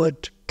this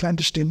covert,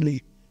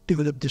 clandestinely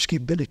developed this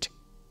capability.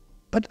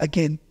 But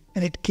again,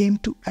 when it came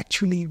to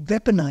actually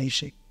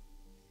weaponizing,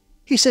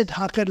 he said,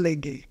 "Ha kar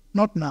lenge,"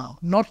 not now,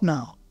 not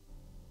now.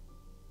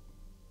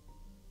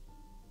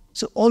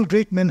 So all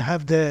great men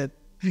have their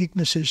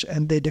weaknesses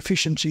and their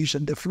deficiencies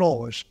and their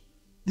flaws.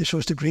 This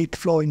was the great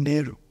flaw in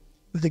Nehru.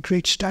 He was a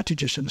great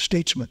strategist and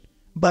statesman,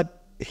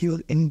 but he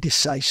was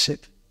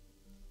indecisive.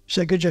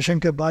 Secretary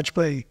Shankar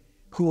Bajpayee,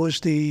 who was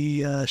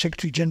the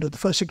Secretary General, the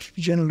first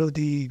Secretary General of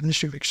the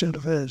Ministry of External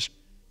Affairs,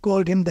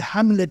 called him the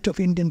Hamlet of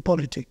Indian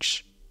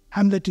politics.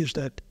 Hamlet is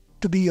that,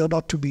 to be or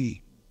not to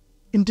be.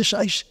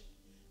 Indecisive,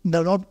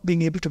 not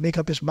being able to make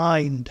up his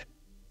mind.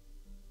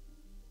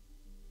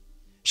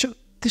 So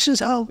this is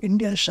how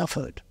India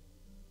suffered.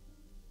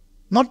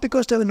 Not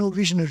because there were no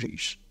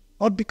visionaries,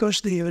 not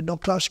because there were no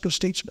classical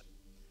statesmen,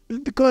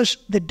 but because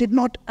they did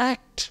not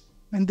act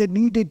when they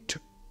needed to.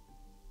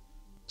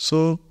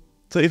 So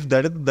if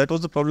that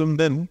was the problem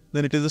then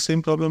it is the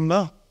same problem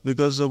now.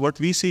 Because what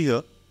we see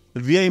here,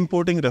 we are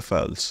importing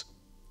Rafales.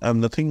 I have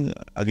nothing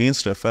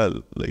against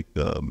Rafale.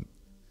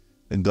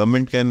 The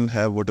government can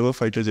have whatever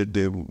fighters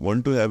they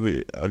want to have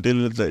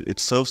until it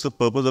serves the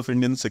purpose of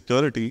Indian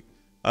security.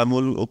 I'm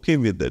all okay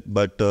with it.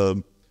 But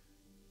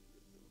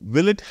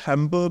will it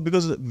hamper?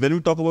 Because when we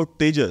talk about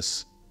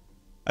Tejas,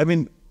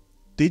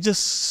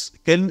 Tejas,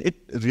 can it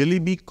really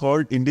be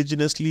called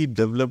indigenously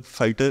developed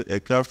fighter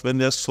aircraft when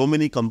there are so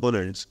many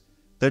components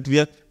that we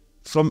are,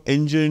 from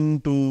engine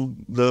to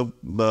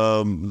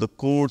the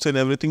codes and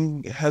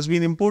everything has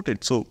been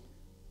imported? So,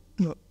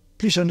 no,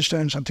 please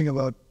understand something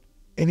about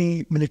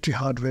any military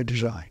hardware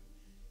design.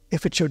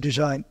 If it's your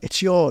design,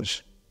 it's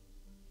yours.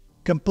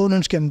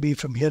 Components can be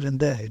from here and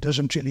there. It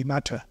doesn't really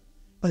matter.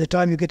 By the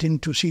time you get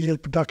into serial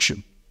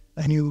production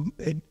and you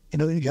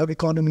have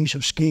economies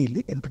of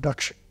scale in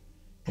production,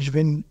 is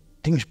when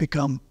things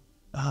become,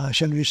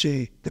 shall we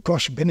say, the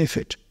cost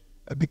benefit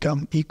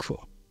become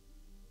equal.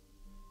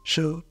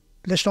 So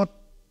let's not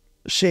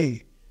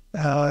say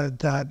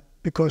that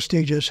because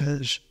Tejas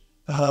has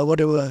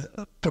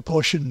whatever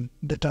proportion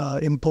that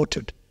are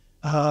imported,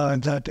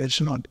 that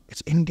it's not.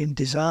 It's Indian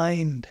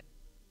designed.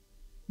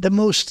 The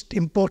most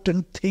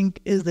important thing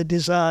is the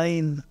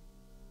design,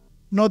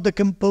 not the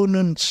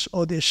components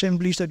or the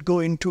assemblies that go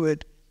into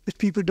it, which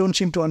people don't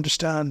seem to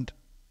understand.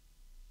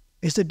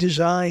 It's the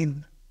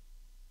design.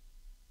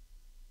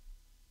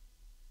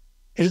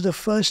 It is the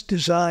first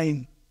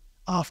design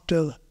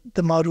after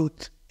the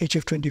Marut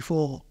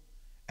HF-24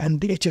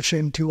 and the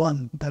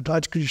HF-71 that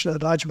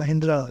Raj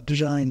Mahindra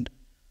designed,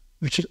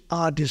 which is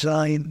our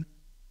design.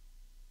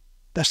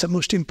 That's the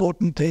most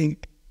important thing.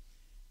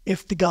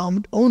 If the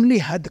government only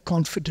had the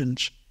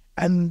confidence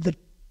and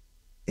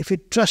if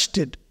it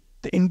trusted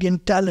the Indian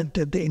talent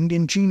and the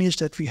Indian genius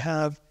that we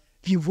have,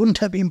 we wouldn't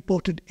have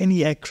imported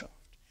any aircraft.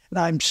 And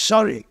I'm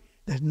sorry,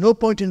 there's no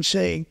point in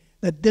saying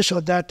that this or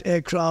that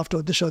aircraft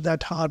or this or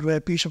that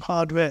piece of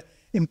hardware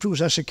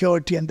improves our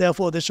security and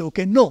therefore that's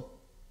okay. No.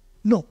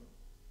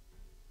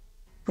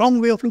 Wrong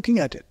way of looking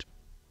at it.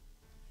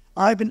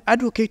 I've been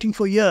advocating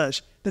for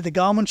years that the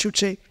government should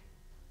say,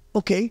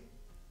 okay,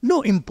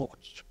 no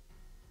imports.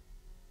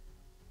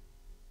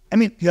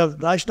 You have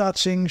Rajnath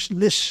Singh's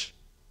list,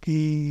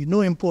 the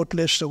no import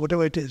list or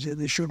whatever it is.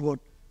 They should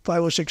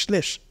 5 or 6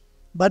 lists.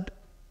 But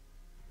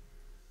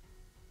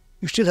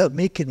you still have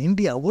Make in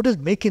India. What is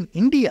Make in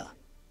India?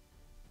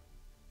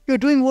 You're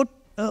doing what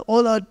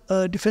all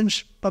our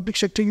defense public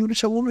sector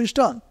units have always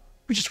done,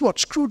 which is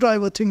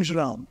screwdriver things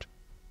around.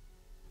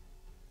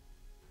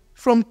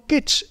 From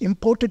kits,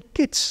 imported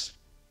kits,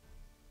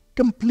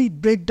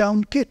 complete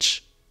breakdown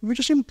kits. We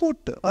just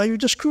import them. You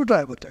just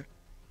screwdriver them.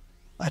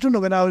 I don't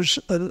know, when I was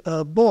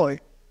a boy,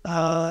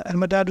 and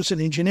my dad was an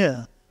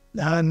engineer,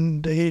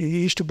 and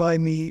he used to buy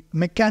me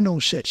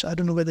Meccano sets. I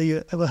don't know whether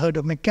you ever heard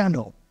of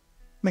Meccano.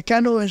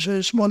 Meccano is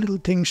a small little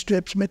thing,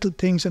 strips, metal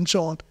things and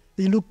so on.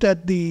 You looked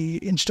at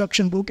the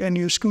instruction book and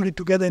you screwed it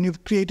together and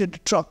you've created a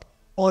truck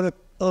or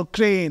a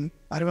crane.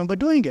 I remember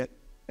doing it.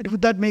 And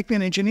would that make me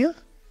an engineer?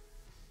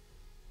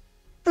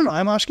 No,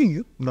 I'm asking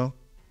you. No.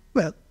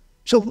 Well,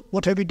 so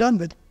what have we done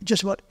with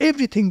just about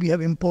everything we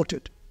have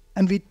imported?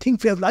 And we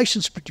think we have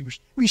license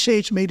produced. We say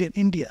it's made in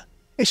India.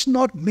 It's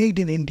not made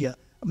in India.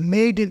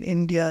 Made in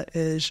India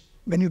is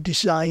when you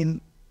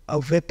design a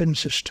weapon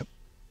system.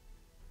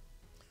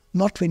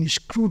 Not when you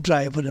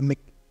screwdriver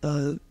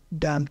a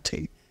damn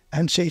thing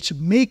and say it's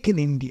make in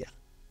India.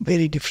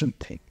 Very different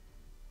thing.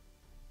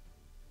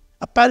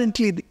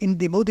 Apparently,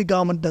 the Modi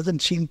government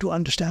doesn't seem to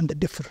understand the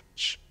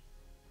difference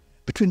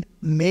between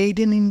made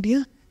in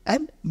India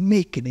and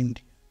make in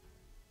India.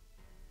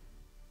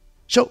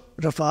 So,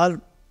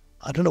 Rafale,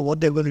 I don't know what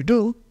they're going to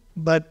do,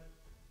 but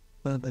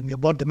then we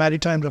bought the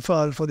maritime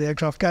Rafale for the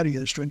aircraft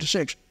carriers,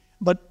 26.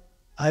 But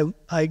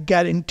I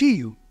guarantee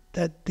you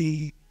that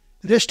the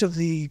rest of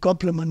the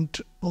complement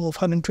of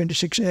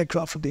 126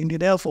 aircraft of the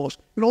Indian Air Force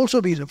will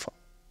also be Rafale.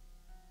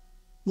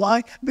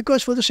 Why?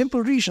 Because for the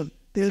simple reason,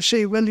 they'll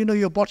say, well,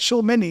 you bought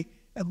so many,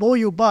 the more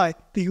you buy,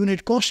 the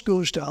unit cost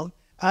goes down,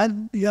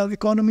 and you have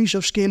economies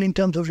of scale in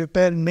terms of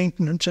repair and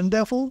maintenance, and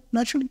therefore,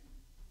 naturally,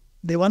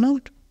 they won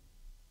out.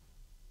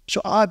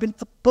 So I've been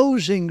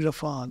opposing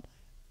Rafale,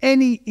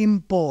 any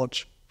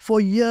imports, for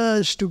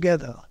years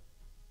together.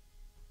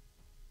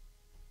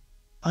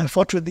 I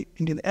fought with the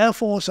Indian Air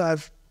Force.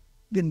 I've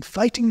been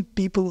fighting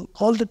people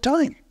all the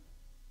time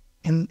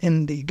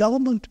in the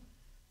government.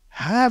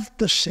 Have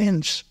the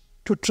sense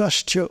to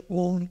trust your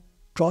own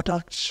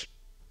products.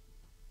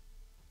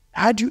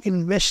 Had you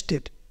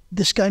invested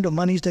this kind of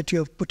monies that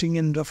you're putting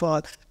in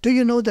Rafale, do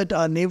you know that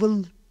our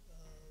naval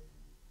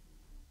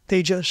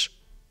Tejas,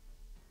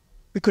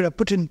 we could have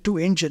put in 2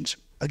 engines,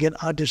 again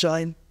our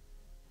design,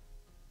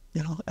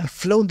 and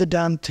flown the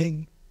damn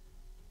thing,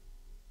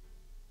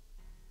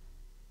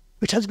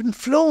 which has been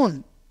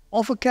flown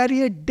off a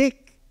carrier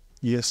deck.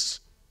 Yes.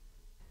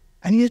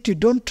 And yet you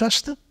don't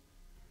trust them?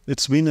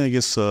 It's been, I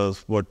guess,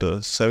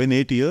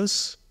 7-8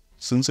 years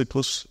since it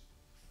was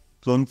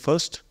flown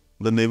first,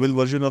 the naval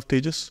version of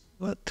Tejas?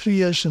 Well, 3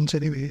 years since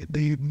anyway,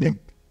 the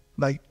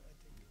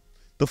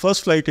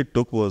first flight it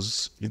took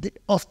was...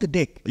 off the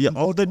deck. Yeah,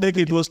 off the deck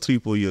it was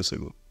 3-4 years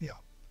ago. Yeah.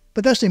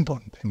 But that's the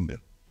important thing. Yeah.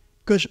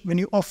 Because when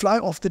you fly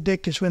off the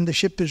deck is when the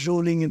ship is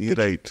rolling. And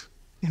right.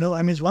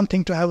 It's one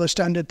thing to have a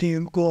standard thing,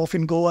 you go off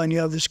in Goa and you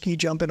have the ski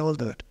jump and all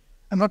that.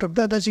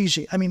 That's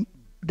easy.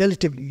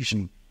 Relatively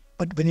easy.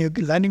 But when you're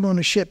landing on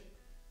a ship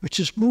which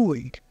is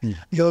moving,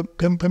 you're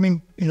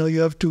coming,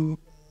 you have to,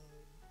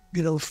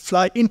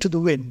 fly into the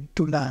wind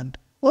to land.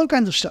 All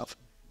kinds of stuff.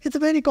 It's a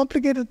very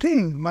complicated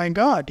thing. My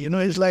God,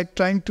 it's like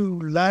trying to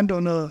land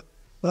on a,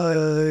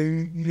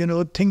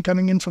 thing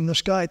coming in from the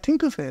sky.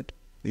 Think of it.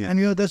 Yeah.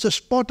 And there's a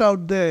spot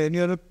out there, and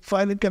you're a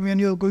pilot coming in,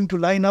 you're going to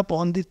line up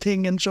on the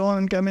thing and so on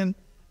and come in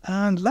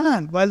and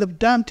land while the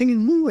damn thing is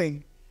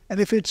moving.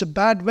 And if it's a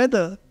bad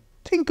weather,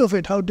 think of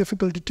it, how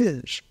difficult it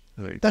is.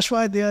 Right. That's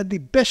why they are the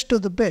best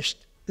of the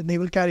best, the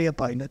naval carrier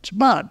pilots.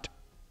 But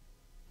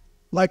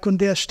why couldn't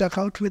they have stuck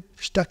on with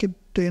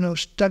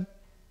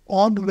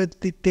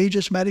the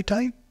Tejas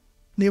Maritime,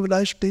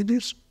 navalized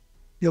Tejas?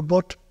 You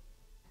bought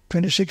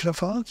 26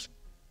 Rafales,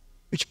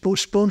 which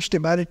postpones the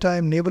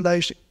maritime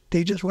navalized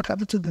Tejas. What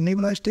happens to the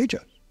navalized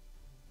Tejas?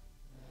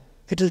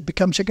 It has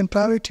become second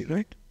priority,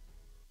 right?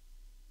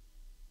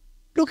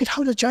 Look at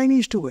how the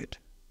Chinese do it.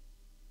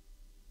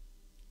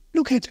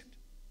 Look at it.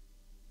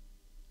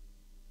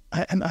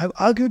 And I've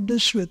argued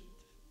this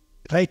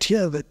right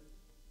here with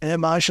Air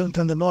Marshal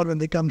from the North when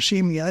they come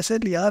see me. I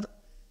said, Yaar,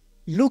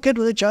 look at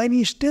what the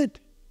Chinese did.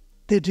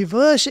 They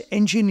reverse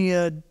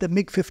engineered the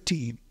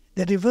MiG-15.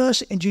 They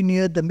reverse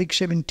engineered the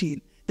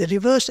MiG-17. They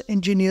reverse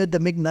engineered the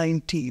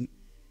MiG-19.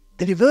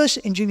 They reverse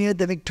engineered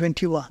the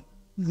MiG-21.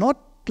 Not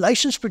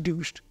license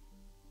produced.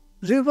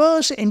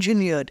 Reverse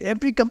engineered.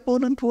 Every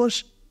component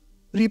was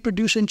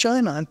reproduced in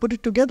China and put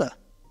it together.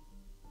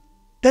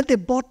 Then they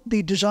bought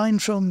the design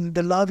from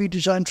the Lavi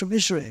design from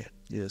Israel.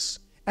 Yes.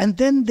 And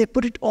then they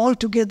put it all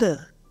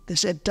together.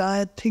 This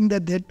entire thing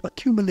that they had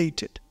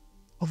accumulated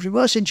of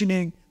reverse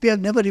engineering. We have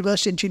never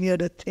reverse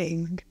engineered a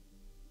thing.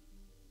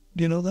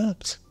 Do you know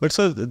that? But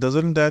sir,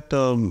 doesn't that,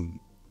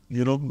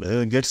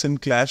 gets in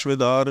clash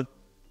with our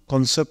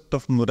concept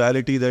of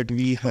morality that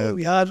we have?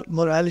 We are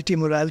morality.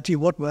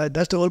 What?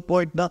 That's the whole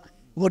point. Now,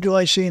 what do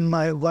I say in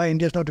why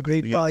India's not a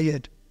great power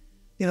yet?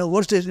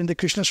 What's this in the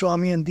Krishna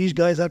Swami and these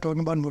guys are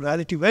talking about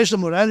morality? Where's the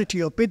morality?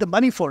 You pay the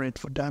money for it,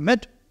 for damn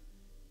it.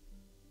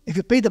 If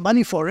you pay the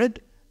money for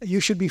it,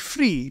 you should be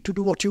free to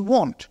do what you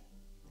want.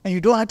 And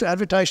you don't have to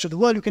advertise to the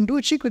world. You can do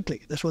it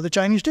secretly. That's what the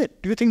Chinese did.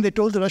 Do you think they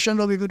told the Russians,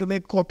 we're going to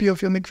make a copy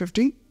of your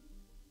MiG-15?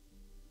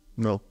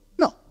 No.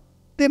 No.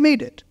 They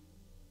made it.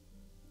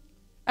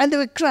 And they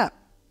were crap.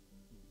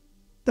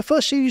 The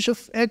first series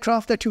of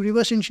aircraft that you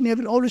reverse engineer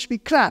will always be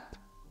crap.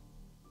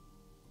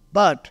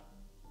 But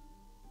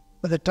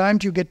by the time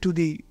you get to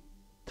the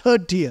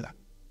third tier,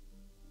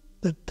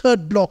 the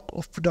third block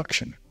of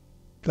production,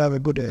 you'll have a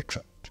good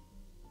aircraft.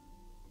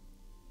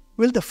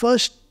 Will the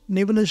first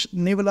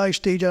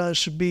navalized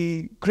Tejas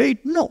be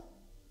great? No.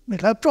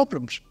 It'll have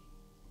problems.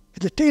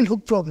 It's a tail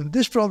hook problem,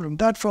 this problem,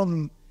 that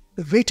problem,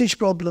 the weightage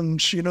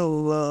problems,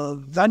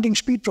 landing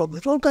speed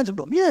problems, all kinds of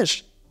problems.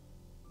 Yes.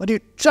 But you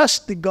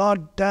trust the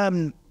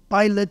goddamn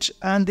pilots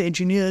and the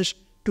engineers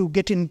to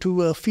get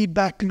into a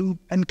feedback loop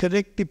and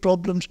correct the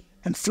problems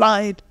and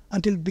fly it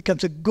until it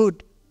becomes a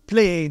good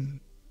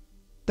plane.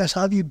 That's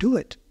how you do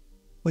it.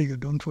 Well, you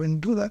don't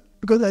want to do that.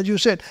 Because as you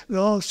said,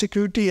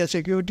 security.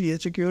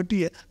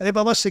 Arey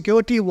Baba,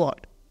 security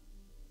what?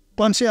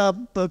 Kaun se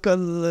aap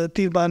kal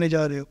tir maarne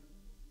ja rahe ho?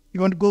 You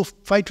want to go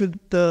fight with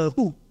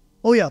who?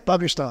 Oh yeah,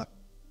 Pakistan.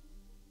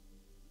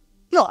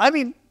 No,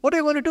 what are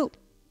you going to do?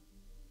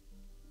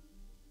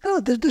 No,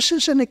 this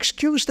is an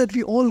excuse that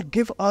we all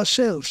give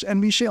ourselves.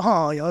 And we say,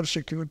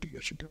 security.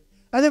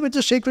 And then it's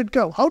a sacred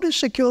cow. How does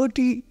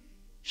security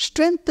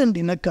strengthen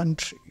in a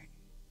country?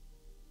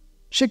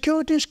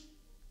 Security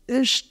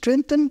is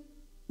strengthened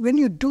when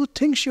you do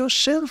things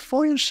yourself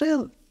for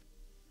yourself,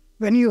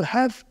 when you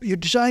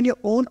design your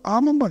own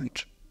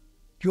armament,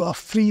 you are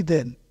free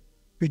then.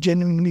 You're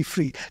genuinely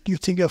free. Do you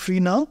think you're free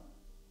now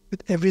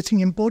with everything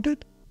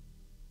imported?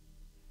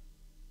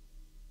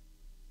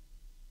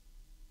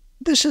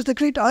 This is the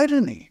great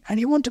irony. And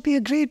you want to be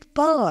a great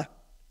power.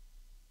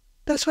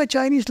 That's why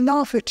Chinese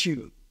laugh at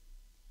you.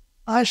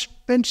 I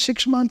spent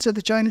 6 months at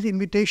the Chinese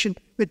invitation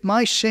with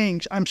my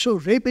sayings, I'm so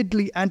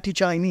rapidly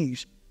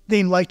anti-Chinese. They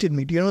invited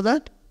me. Do you know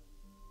that?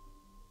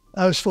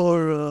 I was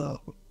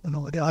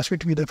they asked me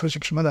to be there for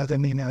 6 months. I said,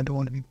 no, I don't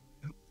want to be.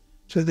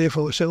 So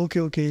therefore, I said,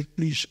 okay,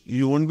 please.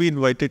 You won't be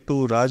invited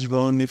to Raj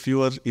Bhavan if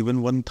you are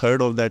even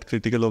 1/3 of that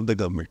critical of the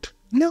government.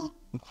 No,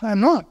 I'm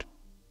not.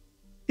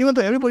 Even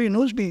though everybody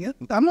knows me,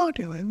 I'm not.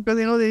 Because,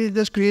 they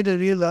just create a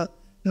real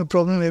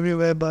problem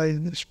everywhere by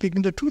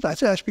speaking the truth. I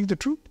say I speak the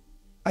truth.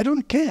 I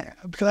don't care.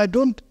 Because I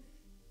don't,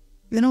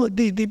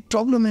 the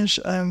problem is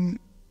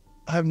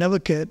I've never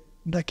cared.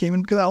 I came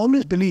in because I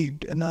always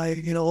believed, and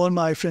all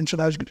my friends, when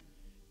I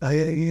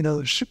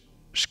was,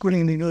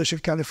 schooling in the University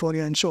of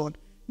California and so on,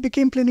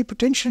 became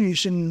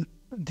plenipotentiaries in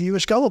the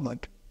US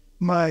government.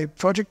 My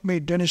project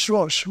mate, Dennis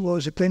Ross,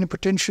 was a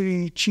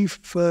plenipotentiary chief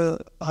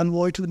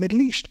envoy to the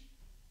Middle East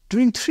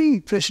during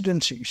 3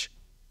 presidencies.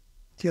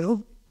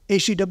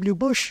 H.W.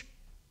 Bush,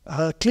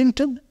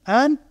 Clinton,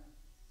 and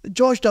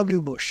George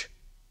W. Bush.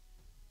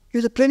 He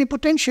was a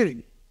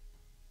plenipotentiary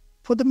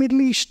for the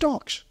Middle East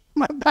talks.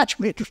 My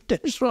batchmate was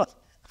Dennis Ross.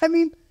 I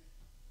mean,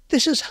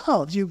 this is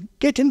how you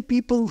get in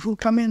people who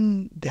come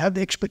in, they have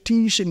the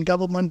expertise in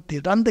government, they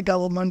run the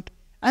government,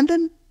 and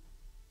then,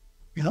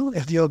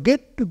 if you're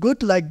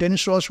good like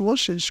Dennis Ross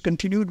was, is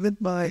continued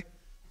with by,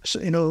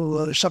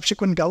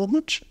 subsequent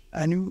governments,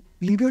 and you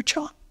leave your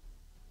job.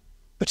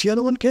 But here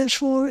no one cares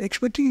for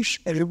expertise.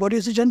 Everybody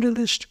is a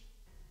generalist.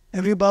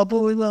 Every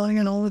babu,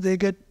 they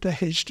get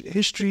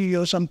history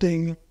or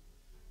something.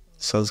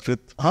 Sanskrit.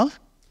 Huh?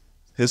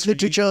 History.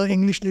 Literature,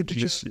 English literature.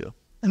 Yes,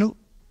 yeah.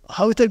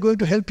 How is that going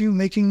to help you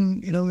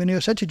making, when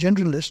you're such a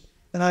generalist,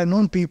 and I've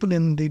known people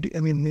in the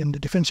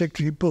defense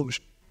secretary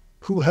post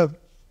who have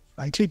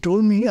actually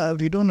told me,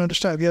 we don't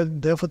understand, we are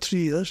there for 3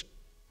 years.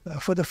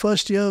 For the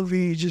first year,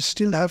 we just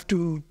still have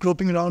to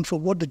groping around for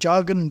what the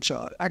jargons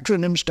are,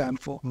 acronyms stand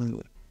for.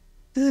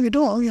 We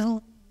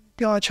don't,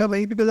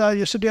 because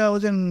yesterday I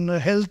was in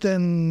health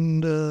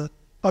and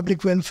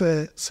public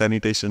welfare.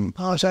 Sanitation.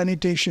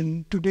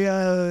 Sanitation.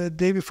 Today,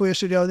 day before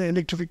yesterday, I was in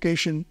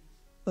electrification.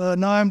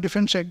 Now I'm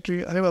defense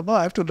secretary. I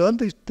have to learn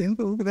these things.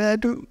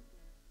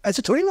 I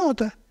said, thodi na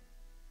hota.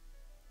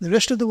 The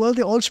rest of the world,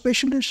 they're all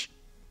specialists.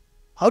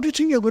 How do you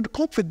think you're going to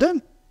cope with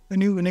them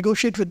when you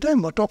negotiate with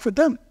them or talk with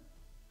them?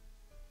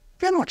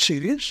 We're not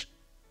serious.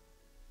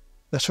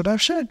 That's what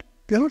I've said.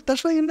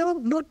 That's why you'll never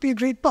not be a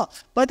great power.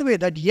 By the way,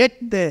 that yet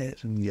there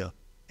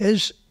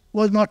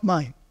was not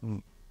mine.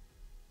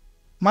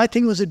 My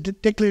thing was a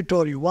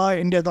declaratory. Why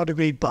India is not a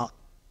great power.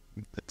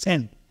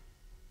 And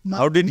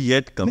how did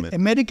yet come in?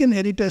 American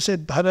editor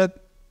said, Bharat,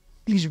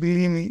 please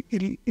believe me,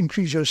 it'll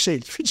increase your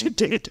sales, which it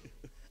did.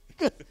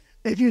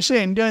 If you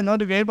say India is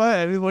not a great power,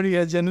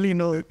 everybody generally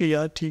know, okay,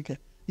 yeah, theek hai.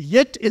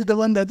 Yet is the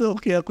one that,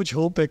 okay, kuch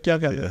hope hai, kya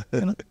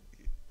kar.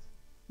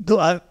 Though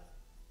I'm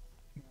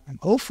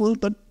hopeful,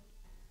 but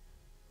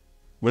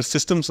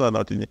systems are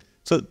not in it.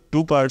 So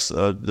 2 parts,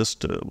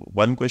 just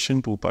one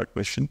question, 2-part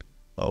question.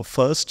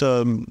 First,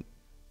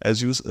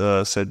 as you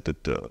said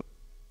that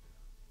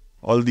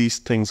all these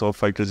things of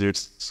fighter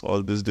jets,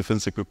 all these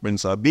defense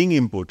equipments are being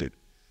imported.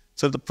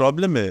 So the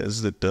problem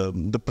is that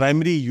the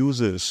primary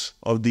users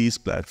of these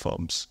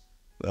platforms,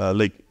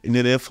 like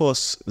Indian Air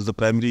Force is the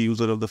primary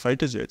user of the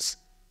fighter jets.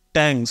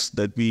 Tanks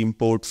that we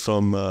import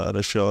from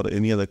Russia or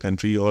any other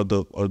country, or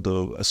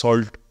the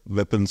assault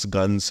weapons,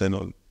 guns and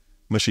all,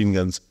 machine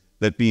guns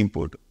that we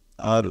import,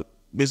 are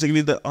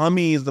basically the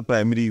army is the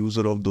primary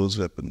user of those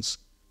weapons.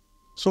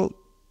 So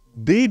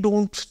they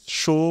don't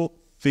show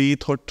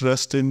faith or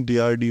trust in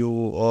DRDO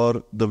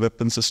or the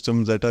weapon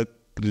systems that are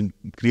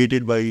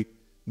created by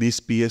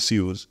these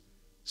PSUs.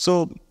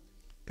 So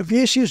the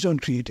PSUs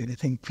don't create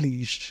anything,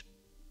 please.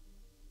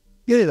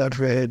 Get it out of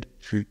your head.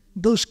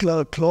 Those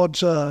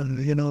clods are,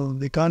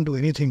 they can't do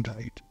anything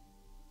right.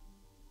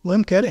 Well,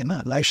 I'm carrying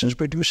licensed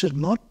producers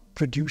not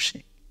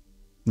producing.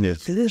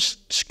 Yes. It is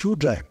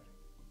screwdriver.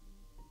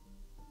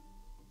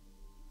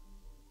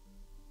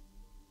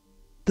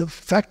 The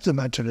fact of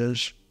the matter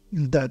is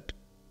that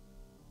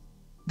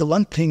the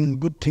one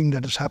good thing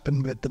that has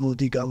happened with the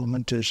Modi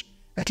government is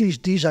at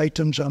least these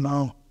items are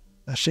now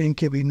saying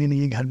that we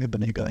nahi ghar mein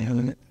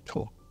banega.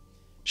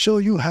 So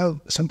you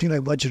have something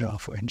like Vajra,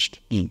 for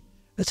instance.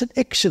 That's an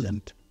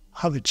excellent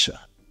howitzer,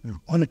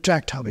 on a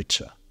tracked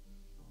howitzer.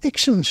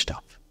 Excellent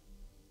stuff.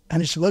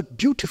 And it's worked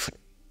beautifully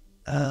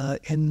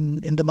in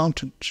the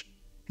mountains,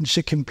 in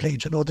Sikkim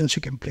plains, northern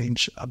Sikkim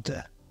plains up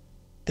there.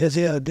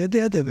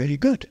 They're very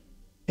good.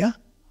 Yeah?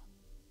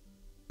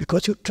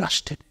 Because you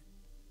trusted.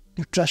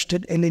 You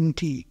trusted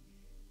L&T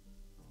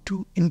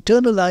to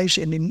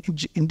internalize and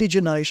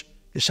indigenize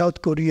the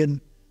South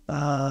Korean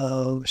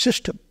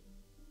system.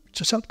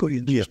 It's a South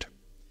Korean system.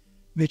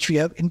 which we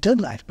have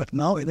internalized. But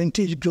now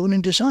L&T is grown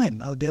in design.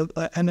 Now they have,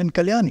 and then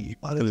Kalyani,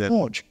 Bharat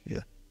Karnad.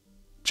 Yeah.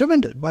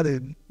 Tremendous. By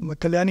the way,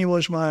 Kalyani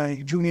was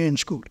my junior in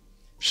school.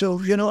 So,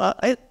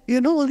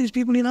 all these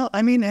people,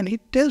 and he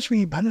tells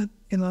me,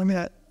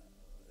 Bharat,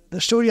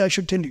 the story I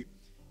should tell you.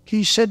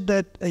 He said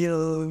that,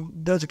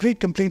 there was a great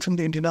complaint from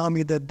the Indian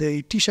Army that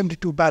the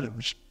T-72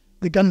 barrels,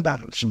 the gun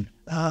barrels,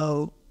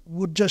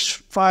 would just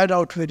fire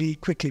out very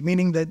quickly,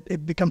 meaning that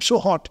it becomes so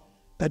hot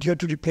that you have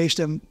to replace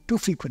them too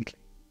frequently.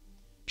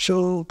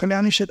 So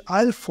Kalyani said,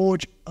 I'll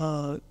forge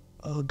a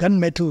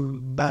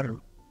gunmetal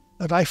barrel,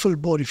 a rifle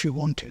bore if you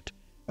want it,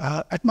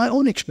 at my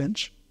own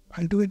expense.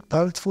 I'll do it,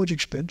 Bharat Forge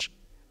expense,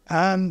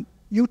 and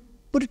you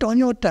put it on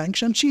your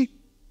tanks and see.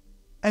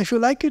 And if you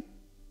like it,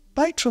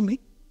 buy it from me.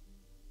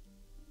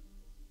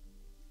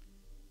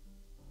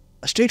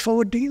 A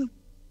straightforward deal,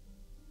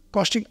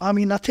 costing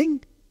army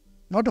nothing,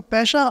 not a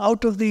paisa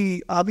out of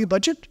the army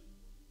budget.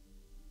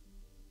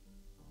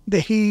 The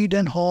heat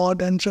and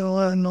hot and so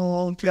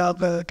on,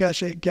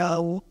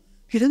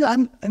 he said,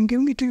 I'm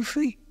giving it to you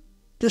free.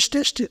 Just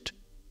test it.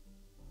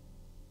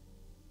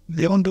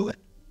 They won't do it.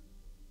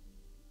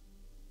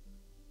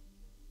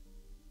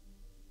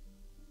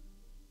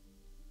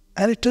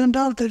 And it turned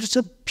out that it's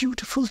a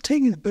beautiful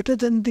thing. It's better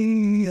than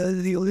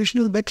the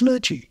original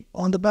metallurgy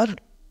on the barrel,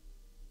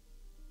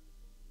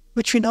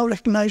 which we now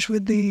recognize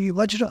with the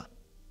Vajra,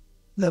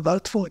 the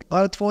Bharat Forge.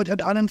 Bharat Forge had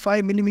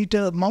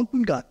 105mm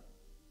mountain gun,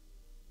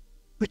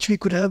 which we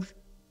could have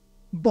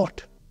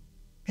bought.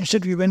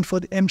 Instead, we went for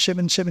the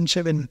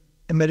M777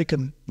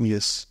 American.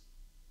 Yes.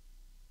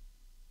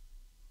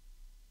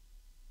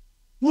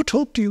 What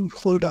hope do you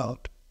hold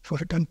out for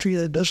a country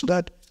that does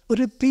that?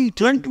 Repeat.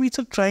 Countries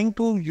are trying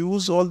to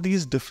use all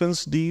these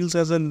defense deals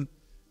as a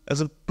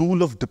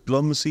tool of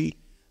diplomacy.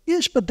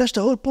 Yes, but that's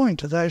the whole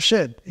point, as I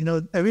said.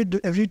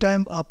 Every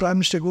time our Prime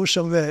Minister goes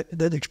somewhere,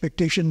 there's the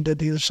expectation that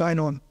he'll sign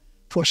on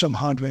for some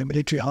hardware,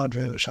 military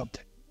hardware or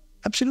something.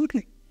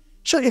 Absolutely.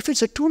 So if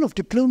it's a tool of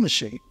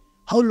diplomacy,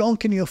 how long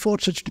can you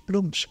afford such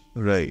diplomacy?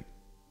 Right.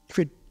 If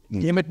it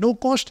came at no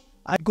cost,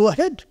 I'd go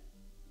ahead.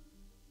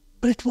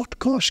 But at what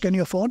cost? Can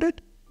you afford it?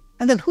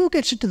 And then who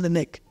gets it in the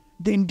neck?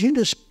 The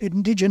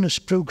indigenous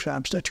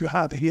programs that you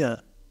have here,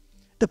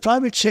 the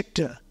private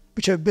sector,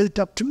 which have built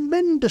up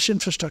tremendous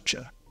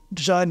infrastructure,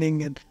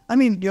 designing, and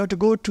you have to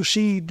go to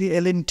see the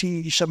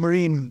L&T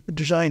submarine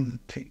design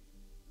thing.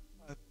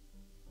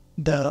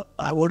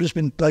 I've always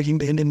been plugging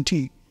the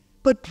L&T,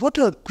 but what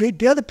a great!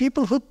 They are the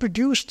people who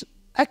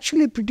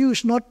actually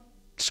produced, not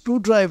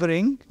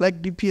screwdrivering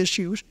like the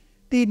PSUs,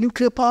 the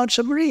nuclear-powered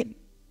submarine.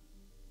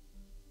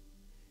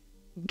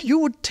 You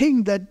would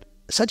think that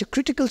such a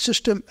critical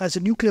system as a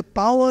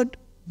nuclear-powered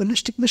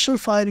ballistic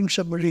missile-firing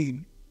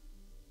submarine,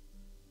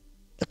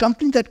 a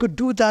company that could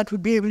do that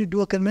would be able to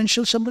do a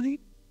conventional submarine,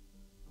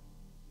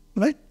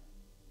 right?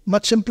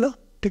 Much simpler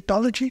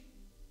technology.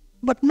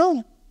 But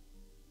no,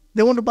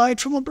 they want to buy it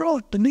from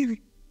abroad, the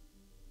Navy.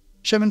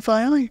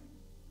 75I,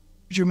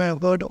 which you may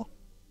have heard of.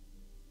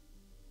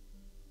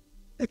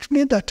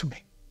 Explain that to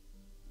me.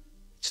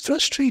 It's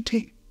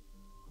frustrating.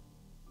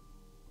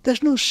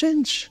 There's no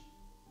sense.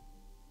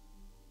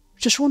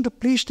 Just want to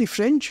please the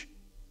French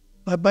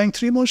by buying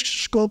 3 more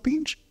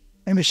Scorpions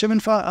and with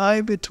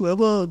 75I with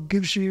whoever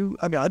gives you,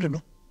 I don't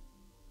know.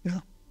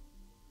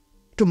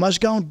 To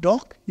Musgao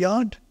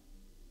Dockyard.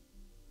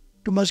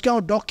 To Musgao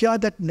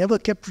Dockyard that never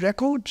kept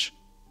records.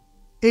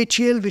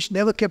 HAL which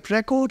never kept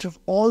records of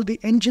all the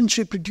engines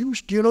we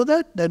produced. Do you know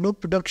that? There are no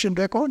production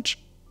records.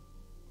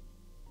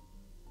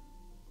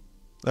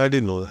 I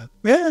didn't know that.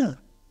 Yeah.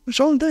 It's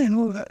all there.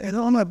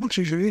 All my books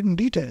you should read in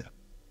detail.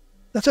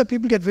 That's why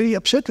people get very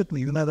upset with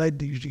me when I write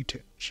these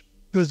details.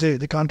 Because they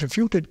can't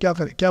refute it. Kya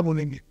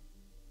bolenge?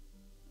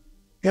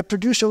 We have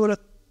produced over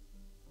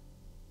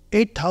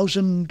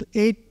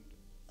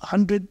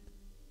 8,800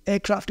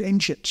 aircraft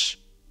engines.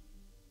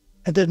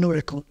 And there's no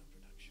record of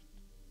production.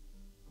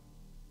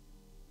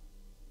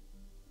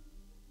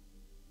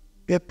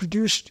 We have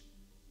produced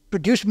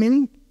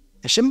meaning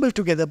assembled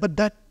together, but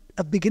that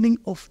a beginning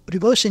of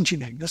reverse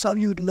engineering. That's how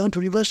you learn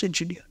to reverse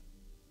engineer.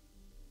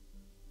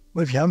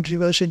 But if you haven't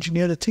reverse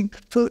engineered a thing,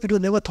 so it was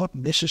never thought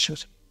necessary.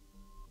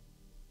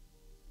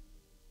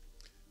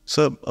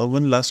 So,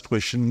 one last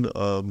question.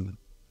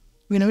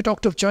 We never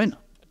talked of China.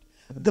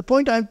 The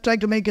point I'm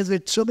trying to make is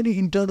with so many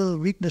internal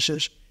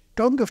weaknesses,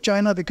 talking of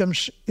China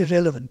becomes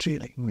irrelevant,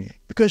 really. Yeah.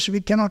 Because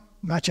we cannot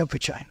match up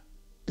with China.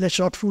 Let's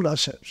not fool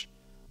ourselves.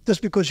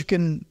 Just because you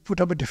can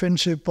put up a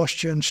defensive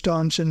posture and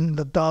stance in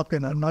Ladakh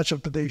and Arunachal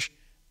Pradesh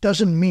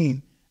doesn't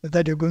mean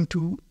that you're going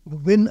to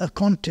win a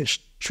contest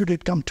should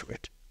it come to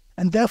it.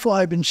 And therefore,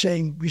 I've been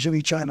saying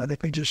vis-a-vis China,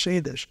 let me just say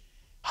this.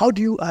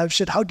 I've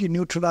said, how do you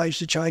neutralize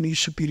the Chinese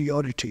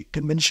superiority,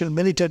 conventional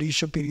military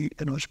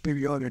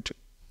superiority?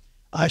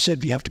 I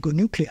said, we have to go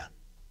nuclear.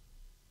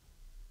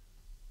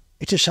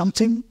 It is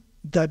something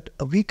that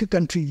a weaker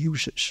country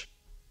uses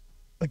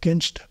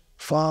against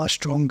far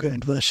stronger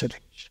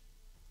adversaries,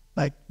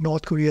 like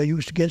North Korea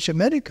used against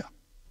America,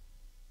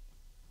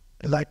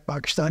 like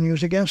Pakistan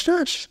used against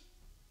us.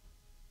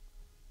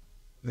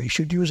 We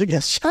should use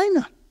against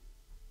China.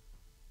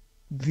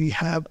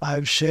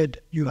 I've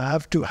said you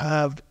have to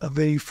have a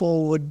very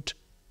forward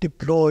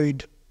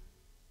deployed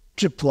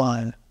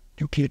tripwire,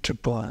 nuclear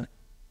tripwire.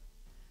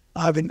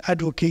 I've been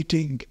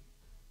advocating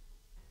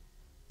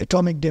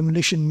atomic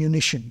demolition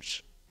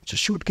munitions. It's a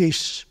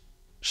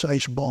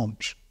suitcase-sized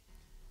bombs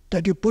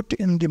that you put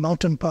in the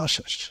mountain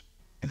passes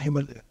in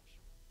Himalayas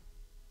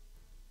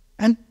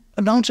and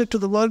announce it to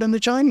the world and the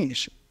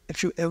Chinese.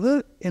 If you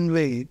ever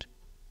invade,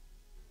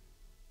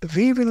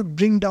 we will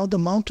bring down the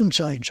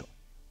mountainsides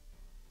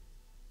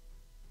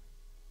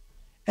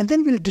and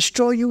then we'll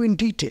destroy you in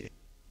detail.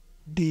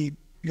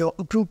 Your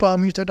group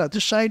armies that are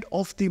this side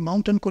of the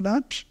mountain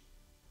collapse,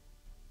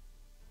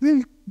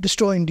 we'll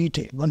destroy in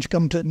detail. Once you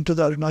come into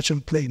the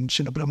Arunachal plains,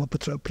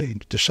 Brahmaputra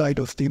plains, the side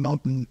of the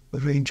mountain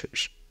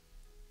ranges.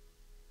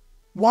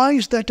 Why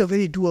is that a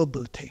very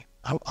doable thing?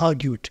 I've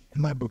argued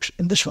in my books.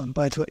 In this one,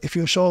 by the way, if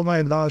you saw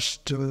my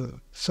last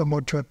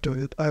somewhat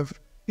chapter, I've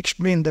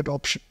explained that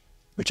option,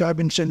 which I've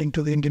been sending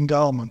to the Indian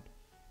government.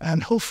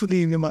 And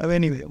hopefully,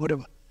 anyway,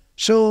 whatever.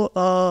 So,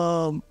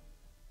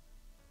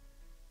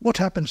 what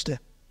happens there?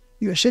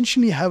 You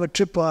essentially have a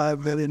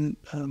tripwire wherein,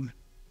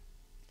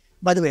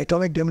 by the way,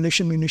 atomic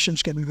demolition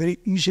munitions can be very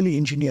easily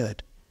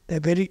engineered. They're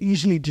very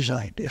easily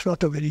designed. It's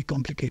not a very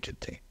complicated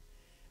thing.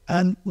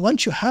 And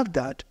once you have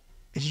that,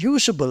 it's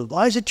usable.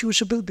 Why is it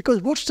usable?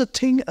 Because what's the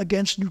thing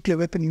against nuclear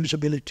weapon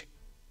usability?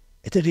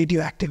 It's the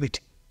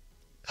radioactivity.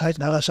 Right?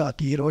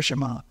 Nagasaki,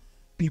 Hiroshima,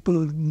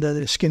 people,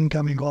 their skin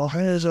coming off,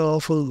 and it's an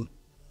awful,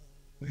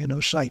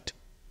 sight.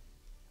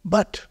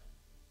 But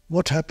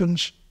what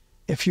happens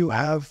if you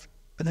have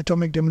an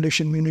atomic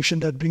demolition munition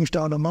that brings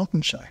down a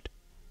mountainside?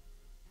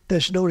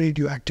 There's no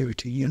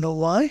radioactivity. You know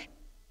why?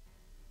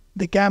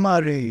 The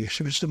gamma rays,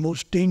 which is the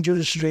most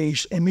dangerous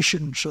rays,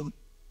 emissions of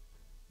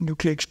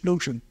nuclear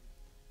explosion,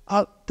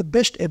 are the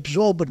best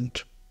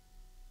absorbent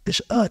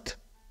is Earth.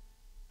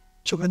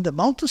 So when the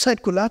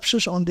mountainside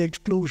collapses on the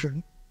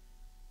explosion,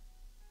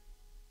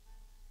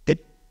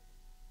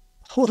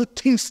 whole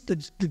things,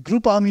 the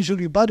group armies will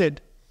be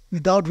buried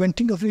without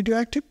venting of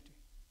radioactivity.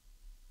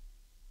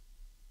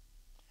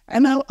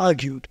 And I've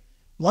argued,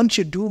 once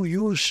you do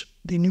use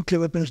the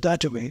nuclear weapons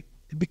that way,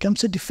 it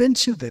becomes a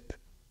defensive weapon.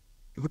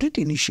 You wouldn't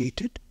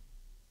initiate it.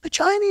 The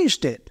Chinese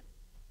did.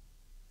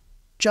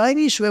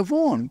 Chinese were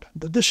warned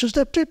that this is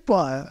the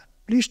tripwire.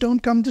 Please don't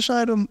come this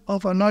side of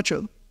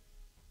Arunachal.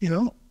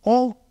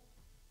 Or,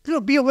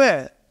 be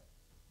aware.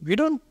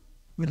 We'll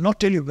not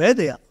tell you where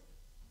they are.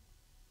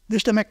 This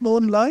is the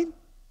Macmillan line.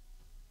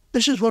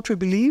 This is what we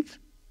believe.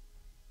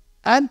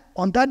 And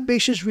on that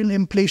basis, we'll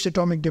emplace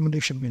atomic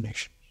demolition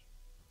munitions.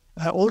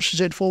 I also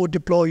said forward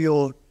deploy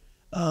your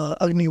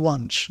Agni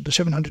 1s, the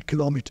 700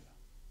 kilometer.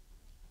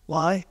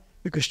 Why?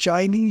 Because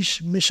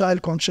Chinese missile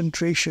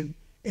concentration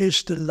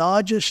is the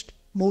largest,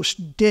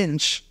 most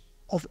dense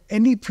of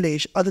any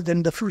place other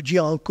than the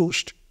Fujian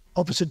coast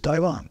opposite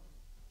Taiwan.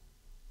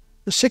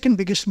 The second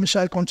biggest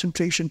missile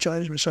concentration,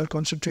 Chinese missile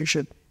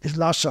concentration, is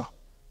Lhasa.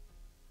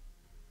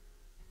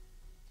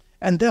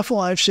 And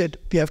therefore, I've said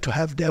we have to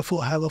have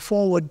a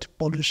forward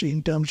policy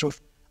in terms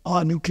of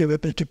our nuclear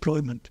weapons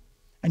deployment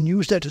and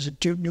use that as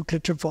a nuclear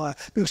tripwire,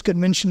 because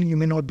conventionally you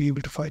may not be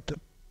able to fight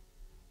them.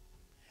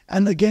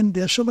 And again,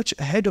 they're so much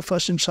ahead of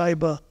us in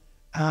cyber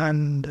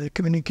and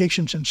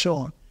communications and so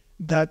on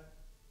that,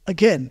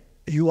 again,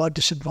 you are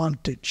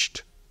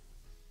disadvantaged.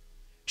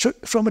 So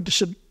from a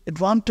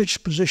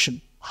disadvantaged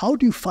position, how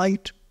do you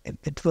fight an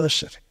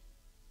adversary?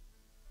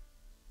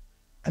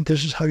 And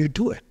this is how you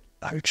do it.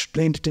 I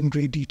explained it in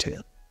great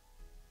detail.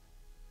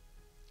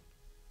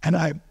 And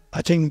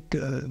I think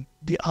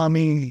the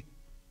Army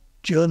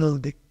Journal,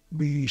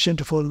 the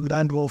Center for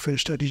Land Warfare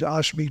Studies,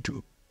 asked me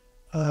to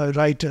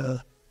write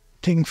a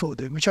thing for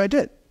them, which I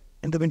did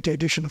in the winter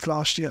edition of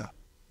last year.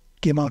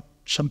 Came out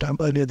sometime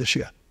earlier this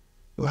year.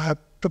 I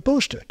have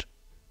proposed it.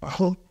 I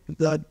hope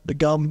that the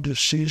government is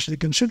seriously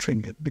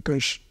considering it,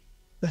 because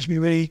let's be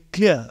very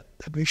clear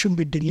that we shouldn't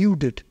be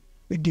deluded.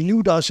 We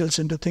delude ourselves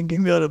into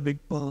thinking we are a big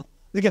power.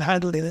 We can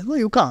handle it. No,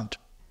 you can't.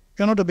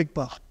 You're not a big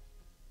power.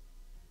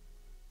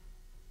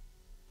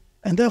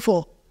 And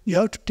therefore, you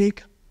have to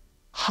take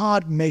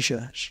hard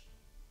measures,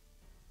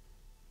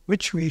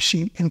 which we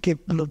seem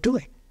incapable of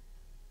doing.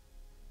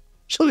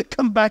 So we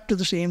come back to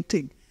the same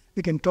thing.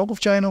 We can talk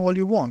of China all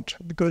you want,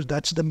 because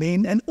that's the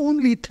main and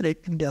only threat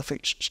India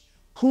faces,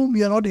 whom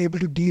we are not able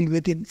to deal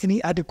with in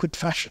any adequate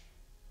fashion.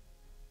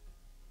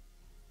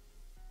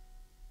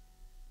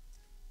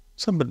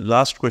 So, but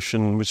last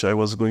question which I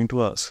was going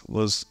to ask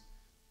was,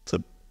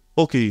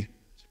 okay,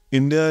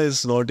 India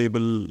is not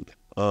able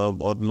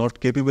or not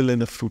capable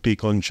enough to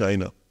take on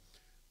China.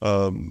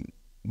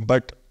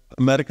 But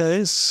America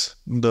is,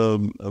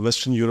 the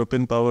Western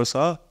European powers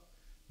are.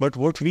 But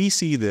what we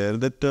see there,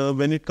 that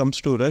when it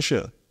comes to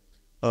Russia,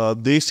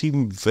 they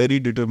seem very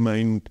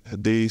determined.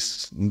 They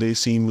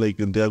seem like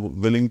they are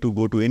willing to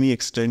go to any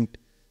extent.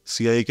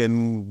 CIA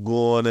can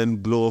go on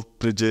and blow up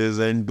bridges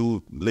and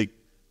do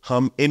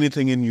harm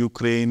anything in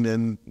Ukraine,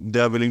 and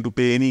they are willing to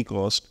pay any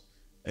cost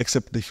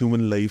except the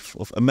human life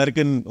of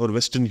American or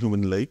Western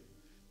human life.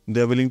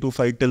 They are willing to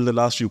fight till the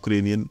last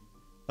Ukrainian.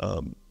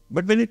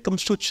 But when it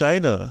comes to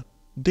China,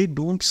 they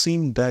don't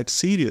seem that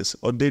serious,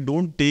 or they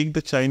don't take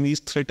the Chinese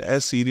threat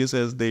as serious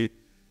as they.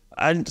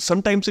 And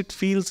sometimes it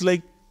feels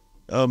like,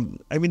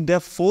 they're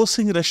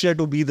forcing Russia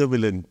to be the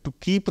villain, to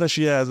keep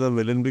Russia as a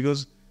villain,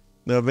 because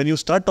when you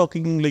start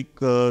talking like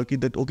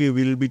that, okay,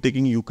 we'll be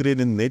taking Ukraine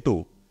in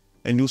NATO,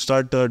 and you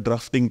start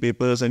drafting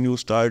papers and you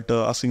start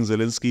asking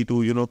Zelensky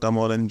to, come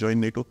on and join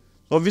NATO.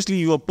 Obviously,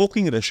 you are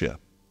poking Russia.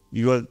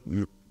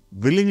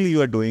 Willingly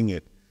you are doing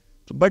it.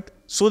 But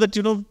so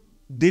that,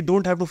 they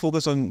don't have to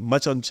focus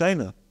much on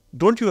China.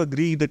 Don't you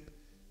agree that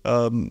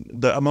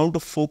the amount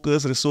of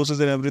focus, resources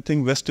and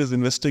everything West is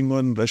investing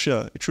on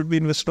Russia, it should be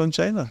invested on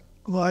China?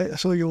 Why?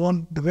 So you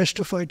want the West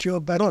to fight your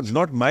battle? No,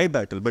 not my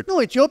battle, but... No,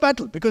 it's your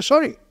battle, because,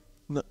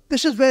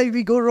 this is where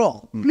we go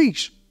wrong.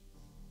 Please.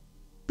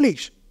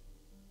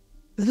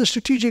 There's a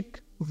strategic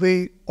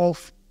way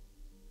of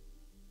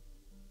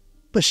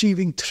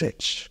perceiving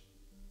threats.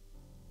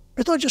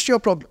 It's not just your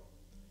problem.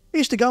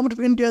 It's the government of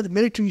India, the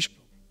military's problem.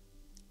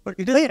 But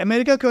it is...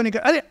 America क्यों नहीं कर?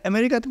 अरे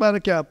America तुम्हारा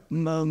क्या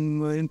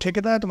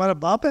ठेकेदार तुम्हारा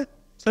बाप है?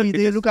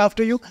 They look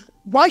after you.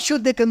 Why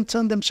should they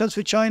concern themselves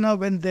with China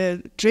when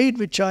they trade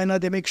with China?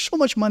 They make so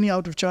much money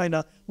out of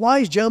China. Why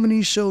is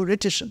Germany so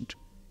reticent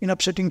in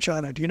upsetting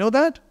China? Do you know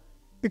that?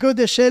 Because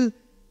they sell,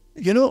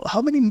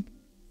 how many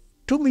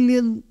 2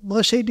 million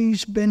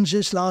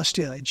Mercedes-Benzes last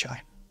year in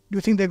China. Do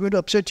you think they're going to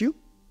upset you?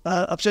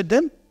 Upset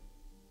them?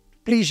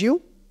 Please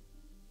you?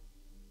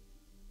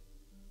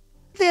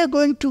 They are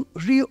going to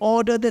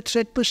reorder the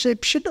threat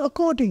perception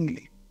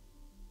accordingly.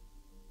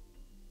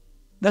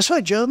 That's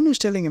why Germany is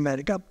telling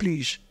America,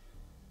 please,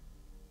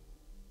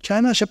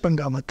 China se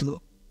panga mat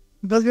lo.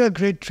 Because we have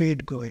great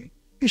trade going.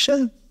 You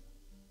sell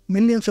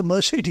millions of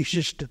Mercedes,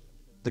 just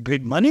the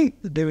great money,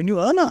 the revenue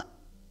earner.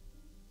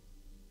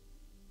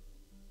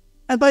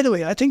 And by the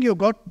way, I think you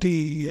got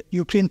the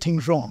Ukraine thing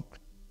wrong,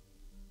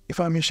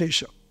 if I may say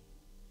so.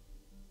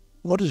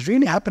 What has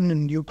really happened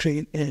in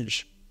Ukraine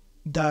is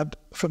that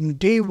from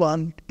day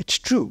one, it's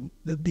true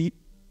that the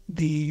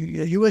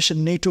US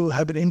and NATO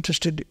have been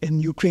interested in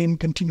Ukraine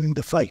continuing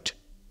the fight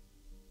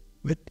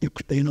with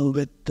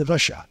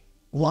Russia.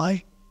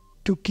 Why?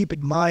 To keep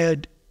it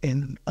mired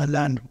in a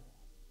land war.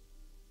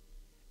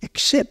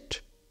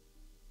 Except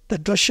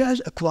that Russia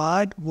has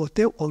acquired what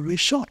they've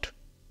always sought.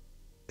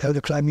 They have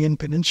the Crimean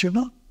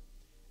Peninsula.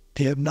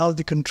 They have now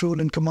the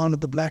control and command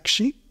of the Black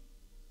Sea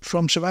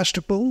from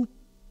Sevastopol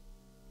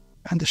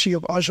and the Sea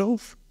of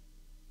Azov.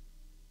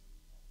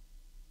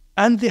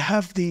 And they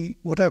have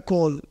what I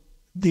call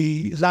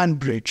the land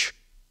bridge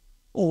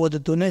over the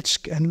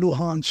Donetsk and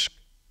Luhansk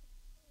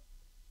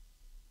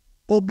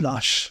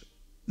oblasts.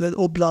 The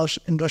oblast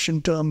in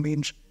Russian term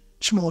means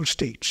small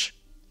states,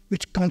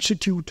 which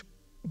constitute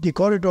the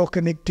corridor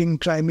connecting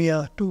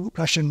Crimea to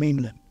Russian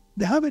mainland.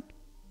 They have it.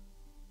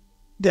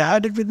 They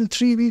had it within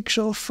 3 weeks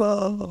of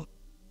starting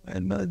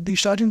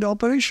the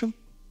operation.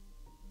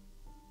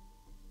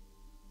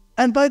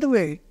 And by the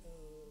way,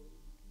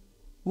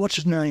 what's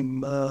his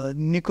name?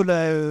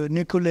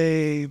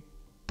 Nikolai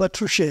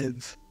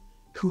Patrushev,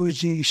 who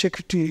is the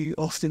Secretary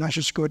of the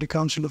National Security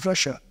Council of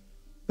Russia,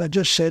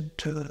 just said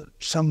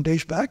some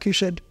days back, he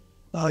said,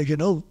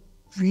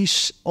 we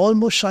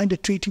almost signed a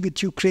treaty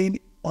with Ukraine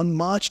on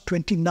March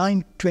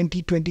 29,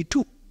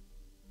 2022.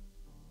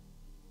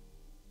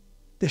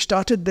 They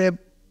started their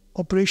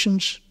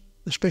operations,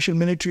 the special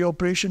military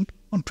operation,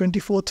 on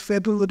 24th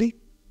February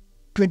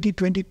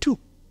 2022.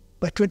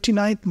 By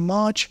 29th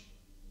March,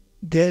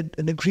 they had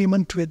an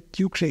agreement with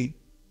Ukraine.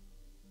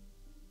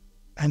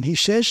 And he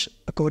says,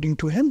 according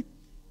to him,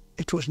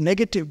 it was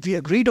negative. We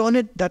agreed on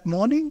it that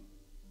morning,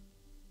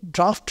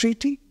 draft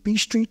treaty,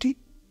 peace treaty.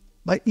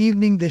 By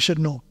evening, they said,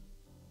 no,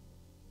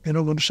 we're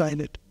not going to sign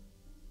it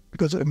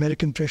because of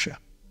American pressure.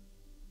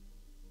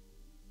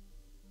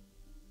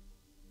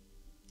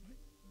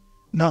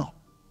 Now,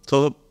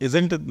 so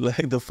isn't it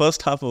like the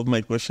first half of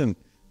my question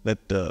that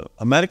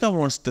America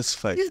wants this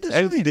fight? Yes, that's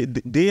and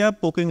right. They are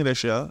poking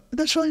Russia.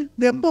 That's why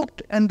they're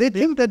poked, and they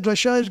think that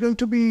Russia is going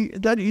to be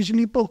that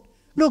easily poked.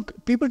 Look,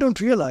 people don't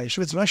realize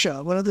with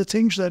Russia, one of the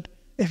things that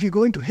if you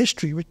go into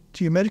history, which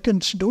the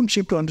Americans don't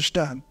seem to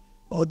understand,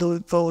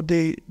 although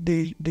they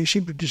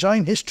seem to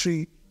design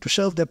history to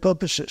serve their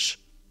purposes.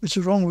 It's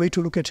the wrong way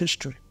to look at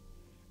history.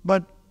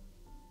 But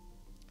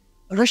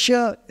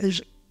Russia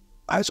has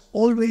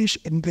always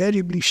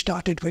invariably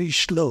started very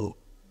slow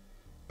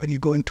when you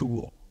go into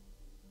war.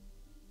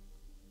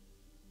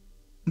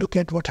 Look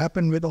at what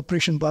happened with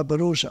Operation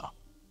Barbarossa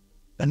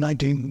in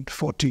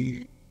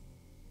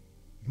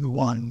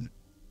 1941.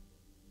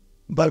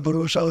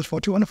 Barbarossa was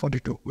 41 or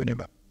 42,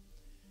 whenever.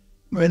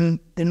 When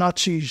the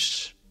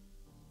Nazis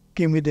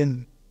came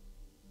within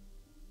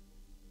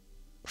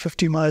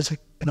 50 miles,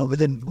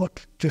 within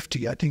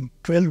 50, I think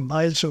 12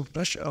 miles of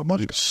Russia, or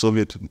Moscow.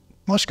 Soviet.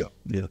 Moscow.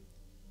 Yeah.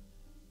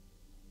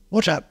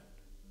 What happened?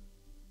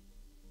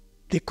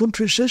 They couldn't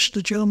resist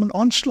the German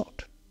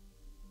onslaught.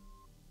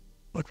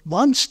 But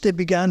once they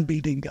began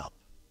building up,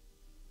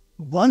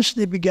 once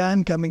they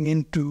began coming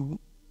into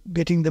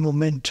getting the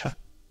momentum,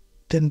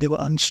 then they were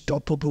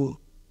unstoppable.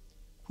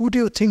 Who do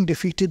you think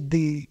defeated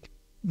the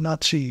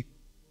Nazi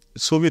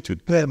Soviet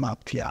Union.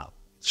 Wehrmacht? Yeah,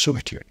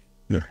 Soviet Union.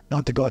 Yeah.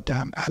 Not the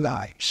goddamn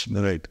Allies.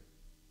 Right.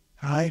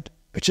 Right?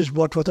 Which is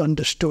what was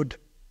understood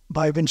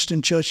by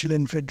Winston Churchill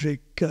and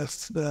Frederick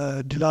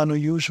Delano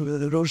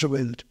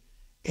Roosevelt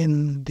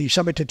in the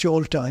summit at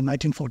Yalta in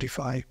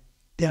 1945.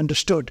 They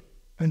understood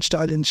when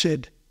Stalin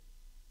said,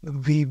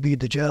 we be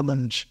the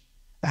Germans,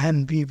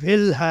 and we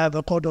will have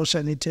a cordon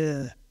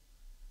sanitaire.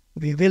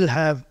 We will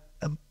have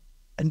an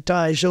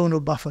entire zone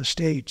of buffer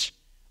states,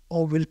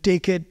 or we'll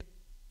take it,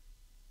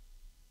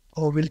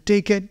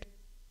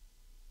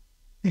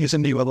 Here's a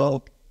new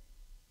world.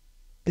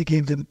 They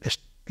gave them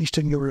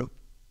Eastern Europe,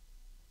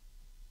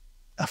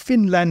 a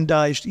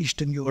Finlandized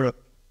Eastern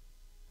Europe.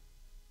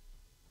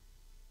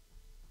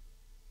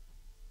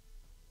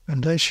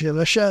 And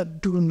Russia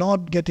do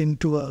not get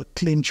into a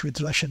clinch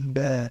with Russian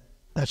bear.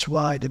 That's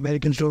why the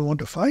Americans don't want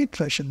to fight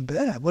Russian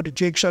bear. What did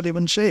Jake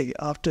Sullivan say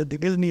after the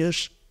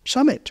Vilnius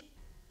summit?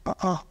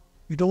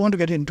 We don't want to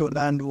get into a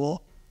land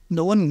war.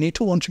 No one in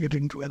NATO wants to get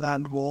into a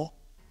land war.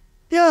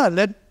 Yeah,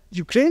 let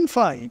Ukraine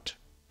fight.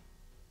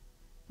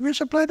 We'll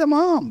supply them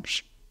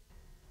arms.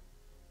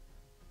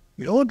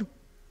 We don't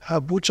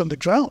have boots on the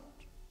ground.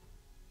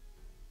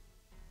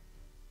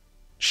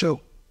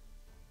 So,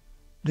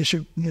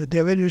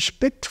 they're very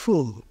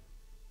respectful.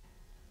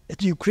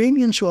 It's the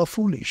Ukrainians who are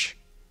foolish.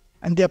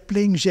 And they're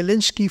playing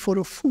Zelensky for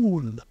a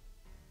fool.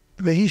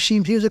 Where he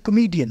was a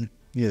comedian.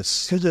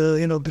 Yes.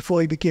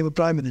 Before he became a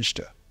prime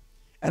minister.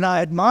 And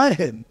I admire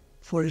him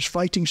for his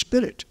fighting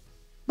spirit.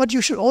 But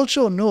you should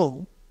also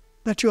know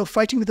that you're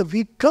fighting with a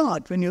weak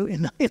card when you're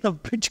in a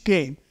bridge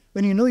game.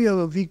 When you know you have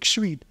a weak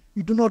suite,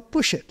 you do not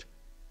push it.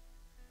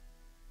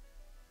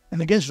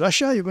 And against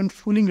Russia, you went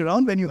fooling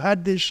around when you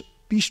had this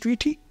peace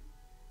treaty.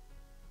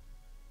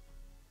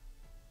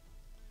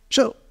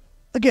 So,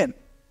 again,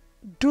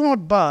 do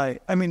not buy.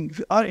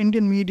 Our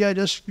Indian media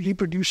just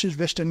reproduces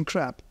Western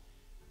crap.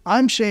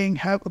 I'm saying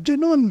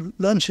no one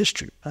learns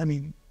history.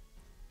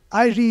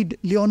 I read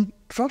Leon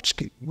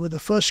Trotsky, who was the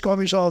first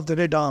commissar of the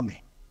Red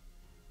Army.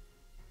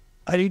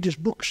 I read his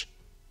books.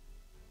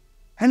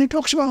 And he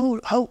talks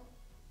about how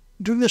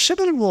during the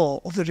Civil War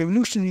of the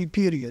Revolutionary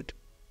period,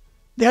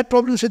 they had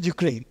problems with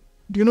Ukraine.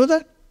 Do you know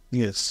that?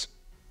 Yes.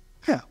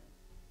 Yeah.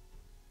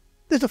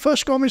 There's the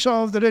first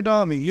commissar of the Red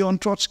Army, Leon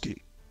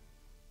Trotsky,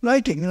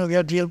 writing, we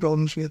had real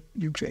problems with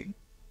Ukraine,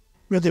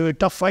 where they were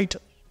tough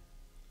fighters.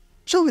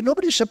 So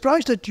nobody's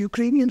surprised that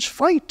Ukrainians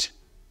fight.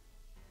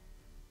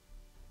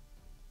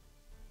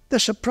 The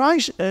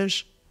surprise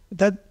is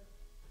that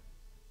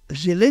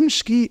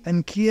Zelensky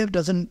and Kiev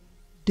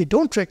they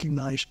don't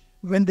recognize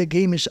when the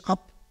game is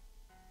up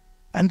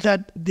and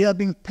that they are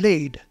being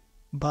played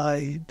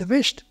by the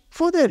West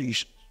for their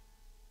reasons.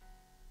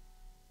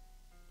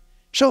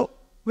 So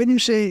when you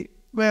say,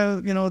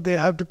 they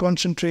have to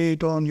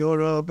concentrate on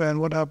Europe and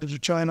what happens to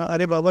China,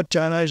 Arey Baba,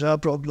 China is our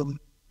problem.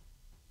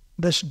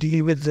 Let's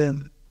deal with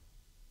them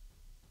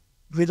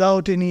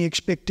without any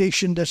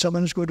expectation that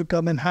someone is going to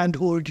come and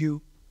handhold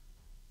you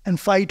and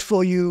fight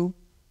for you.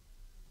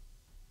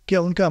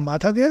 Kya unka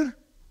matha there?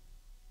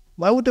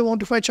 Why would they want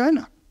to fight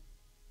China?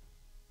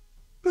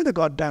 We're the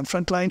goddamn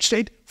frontline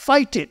state.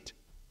 Fight it.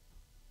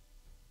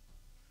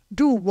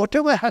 Do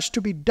whatever has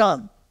to be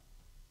done.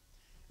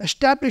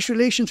 Establish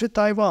relations with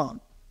Taiwan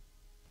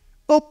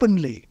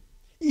openly,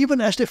 even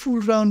as they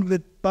fool around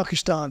with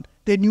Pakistan,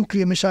 their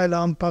nuclear missile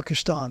armed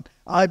Pakistan.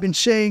 I've been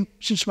saying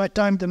since my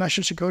time at the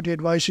National Security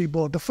Advisory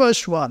Board, the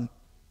first one,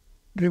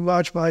 during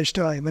Vajpayee's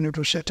time when it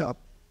was set up,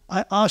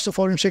 I asked the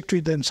Foreign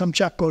Secretary then, some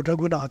chap called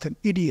Raghunath, an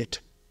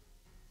idiot.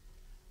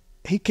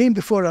 He came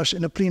before us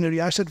in a plenary.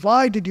 I said,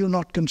 why did you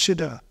not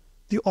consider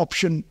the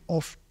option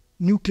of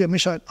nuclear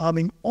missile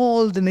arming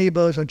all the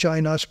neighbors on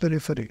China's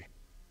periphery?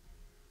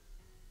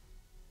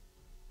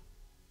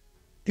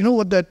 You know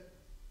what that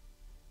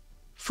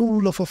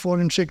fool of a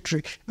foreign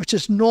secretary, which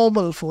is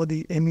normal for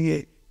the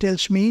MEA,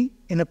 tells me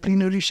in a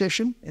plenary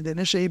session in the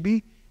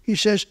NSAB? He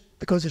says,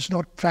 because it's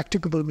not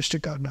practicable, Mr.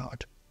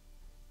 Karnad.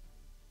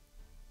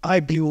 I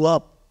blew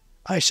up.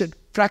 I said,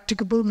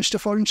 practicable, Mr.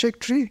 Foreign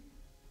Secretary?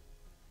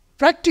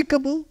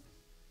 Practicable?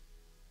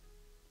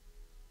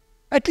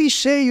 At least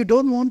say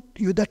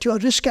that you are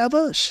risk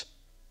averse.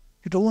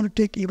 You don't want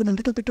to take even a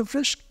little bit of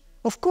risk.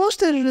 Of course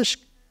there is risk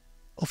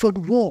of a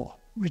war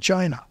with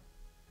China.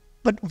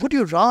 But would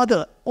you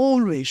rather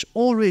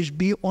always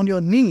be on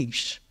your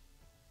knees?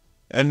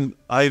 And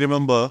I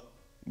remember,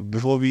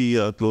 before we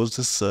close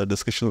this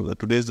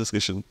today's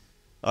discussion,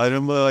 I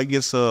remember, I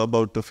guess,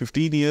 about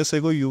 15 years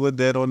ago, you were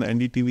there on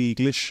NDTV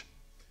English.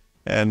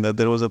 And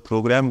there was a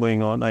program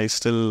going on. I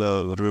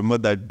still remember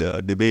that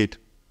debate.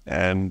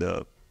 And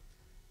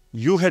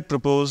you had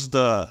proposed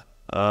the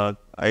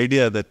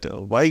idea that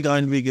why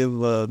can't we give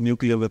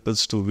nuclear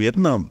weapons to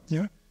Vietnam?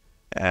 Yeah.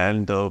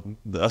 And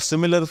a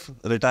similar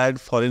retired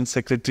foreign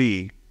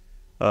secretary,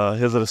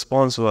 his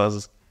response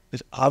was,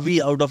 are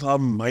we out of our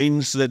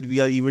minds that we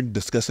are even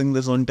discussing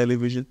this on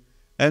television?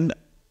 And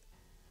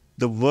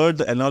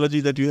the analogy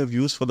that you have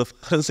used for the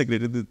foreign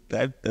secretary,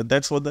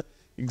 that's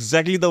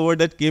exactly the word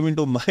that came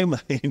into my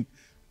mind.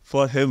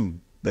 for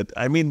him that,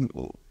 I mean,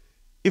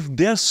 if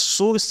they are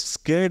so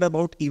scared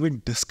about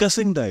even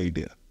discussing the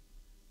idea,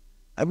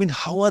 I mean,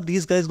 how are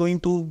these guys going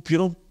to,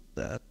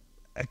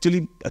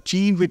 actually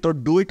achieve it or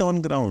do it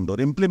on ground or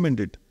implement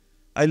it?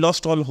 I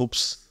lost all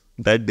hopes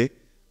that day,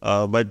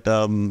 but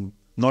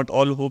not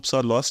all hopes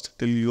are lost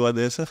till you are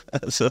there, sir.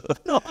 So.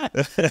 No,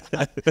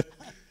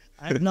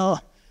 I'm now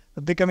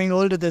becoming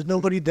older. There's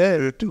nobody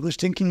there who was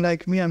thinking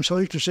like me. I'm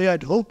sorry to say,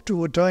 I'd hoped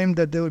to a time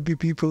that there would be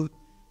people,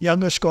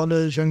 younger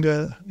scholars,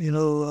 younger,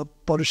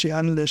 policy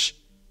analysts,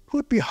 who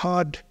would be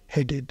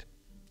hard-headed.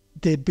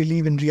 They'd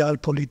believe in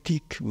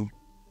realpolitik,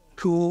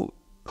 who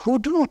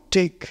do not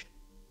take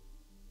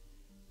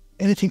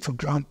anything for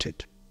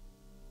granted,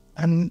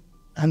 and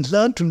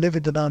learn to live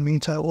with the now.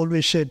 Means I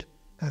always said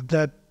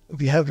that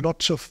we have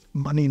lots of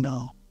money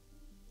now.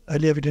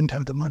 Earlier we didn't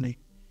have the money.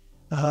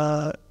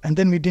 And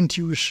then we didn't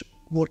use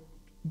what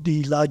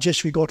the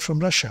largest we got from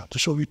Russia, the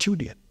Soviet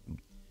Union.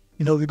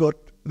 We got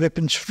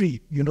weapons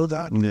free. You know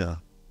that? Yeah.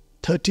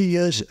 30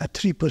 years at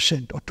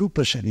 3% or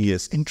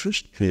 2%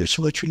 interest. Yes. It's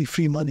virtually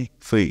free money.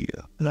 Free,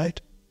 yeah. Right?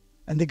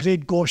 And the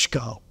great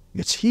Gorshkow,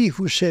 it's he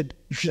who said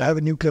you should have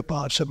a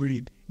nuclear-powered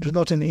submarine. It was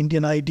not an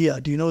Indian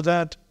idea. Do you know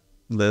that?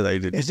 That I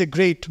did. It's the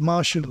great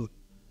Marshal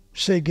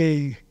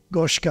Sergei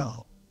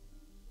Gorshkow,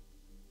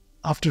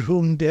 after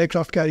whom the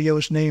aircraft carrier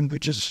was named,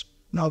 which is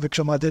now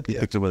Vikramaditya.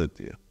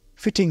 Vikramaditya.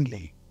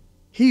 Fittingly,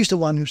 he's the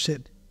one who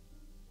said,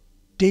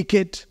 take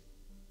it.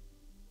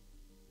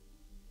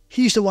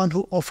 He's the one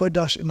who offered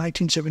us in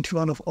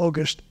 1971 of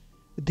August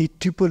the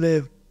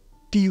Tupolev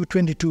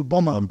Tu-22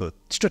 bomber,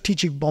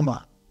 strategic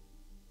bomber.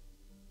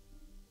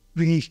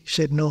 We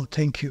said, no,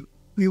 thank you.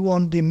 We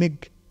want the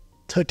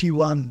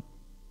MiG-31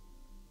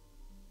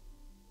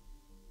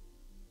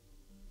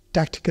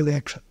 tactical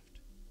aircraft.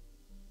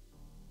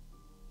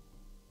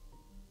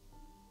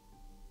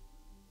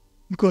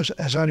 Because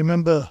as I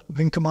remember,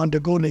 Wing Commander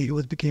Golay,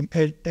 who became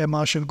Air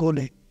Marshal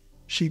Golay,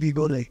 C.V.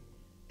 Golay,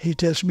 he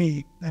tells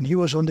me, and he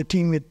was on the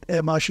team with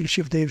Air Marshal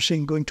Shivdev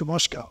Singh going to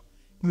Moscow,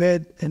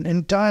 where an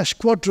entire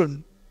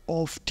squadron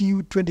of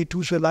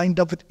Tu-22s were lined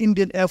up with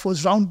Indian Air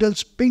Force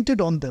roundels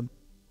painted on them,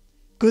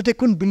 because they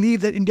couldn't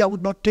believe that India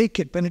would not take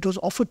it when it was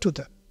offered to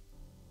them.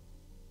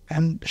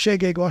 And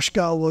Sergei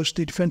Gorshkow was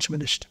the defense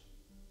minister.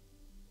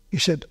 He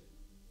said,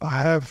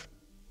 I have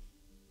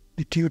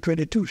the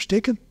Tu-22s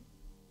taken,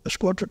 a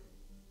squadron.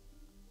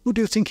 Who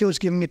do you think he was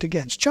giving it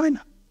against?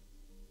 China.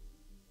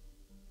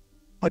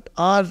 But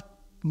our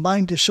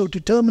mind is so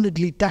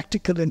determinedly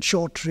tactical and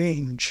short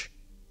range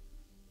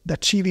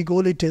that C.V.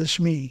 Golay tells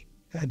me,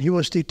 and he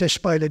was the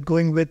test pilot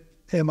going with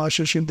Air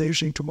Marshal Shivdev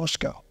Singh to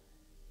Moscow.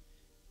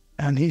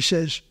 And he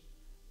says,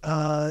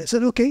 I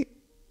said, okay,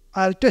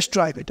 I'll test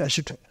drive it, I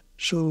said.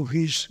 So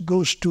he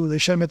goes to the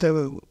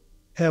Sheremetyevo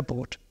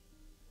airport.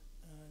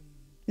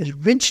 It's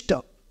winched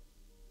up.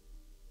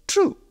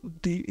 True,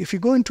 if you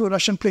go into a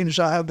Russian plane, as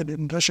I have been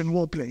in Russian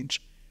warplanes,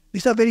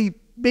 these are very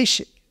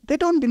basic. They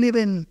don't believe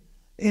in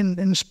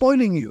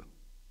spoiling you.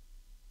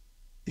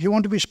 If you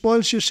want to be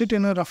spoiled, you sit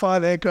in a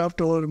Rafale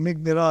aircraft or MiG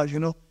Mirage,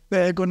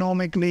 where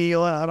ergonomically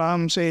or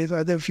Aram says,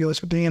 either if you're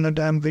sitting in a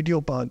damn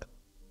video pod.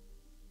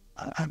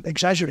 I'm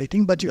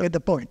exaggerating, but you get the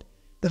point.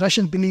 The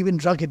Russians believe in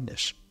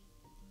ruggedness.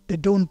 They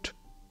don't,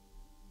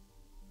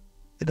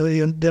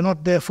 they're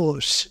not there for,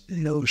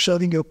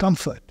 serving your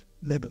comfort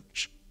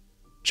levels.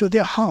 So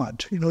they're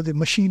hard, the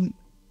machine,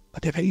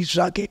 but they're very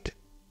rugged.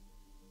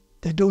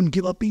 They don't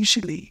give up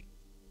easily.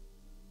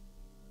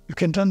 You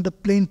can run the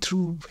plane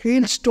through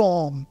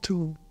hailstorm,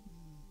 through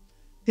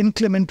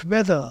inclement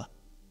weather,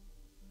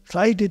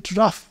 ride it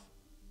rough.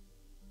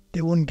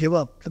 They won't give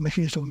up. The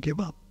machines don't give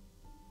up.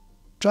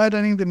 Try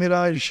running the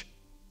Mirage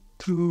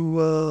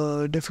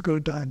through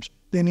difficult times.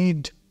 They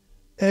need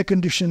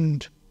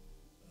air-conditioned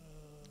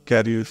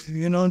carriers,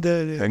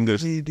 the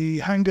hangars. The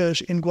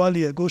hangars in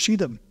Gwalior. Go see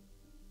them.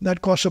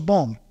 That costs a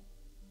bomb.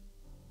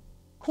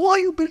 Who are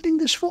you building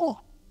this for?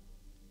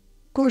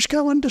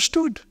 Gorshkow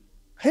understood.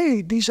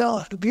 Hey,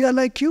 we are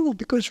like you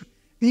because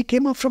we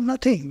came up from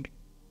nothing.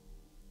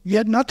 We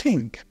had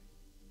nothing.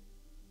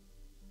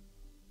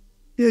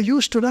 We are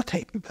used to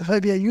nothing.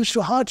 We are used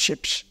to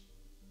hardships.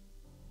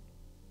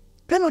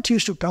 We are not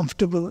used to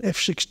comfortable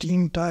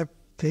F-16 type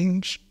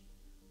things,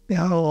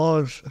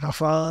 or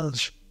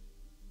Rafales.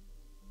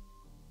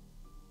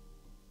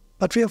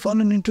 But we have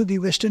fallen into the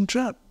Western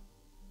trap.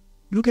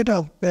 Look at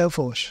our Air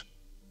Force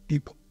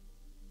people.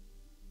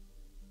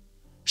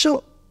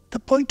 So the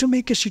point to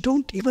make is you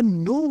don't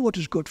even know what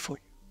is good for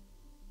you.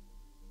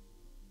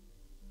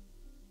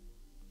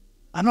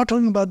 I'm not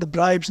talking about the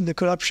bribes and the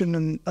corruption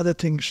and other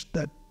things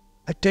that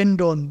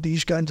attend on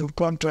these kinds of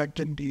contract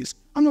and deals.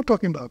 I'm not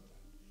talking about that.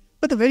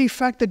 But the very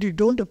fact that you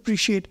don't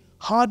appreciate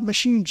hard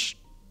machines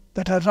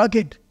that are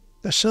rugged,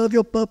 that serve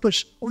your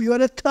purpose. Oh, you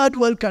are a third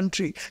world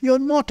country. You're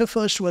not a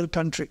first world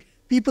country.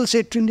 People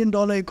say $1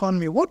 trillion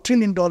economy. What $1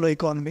 trillion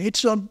economy?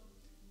 It's on.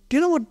 Do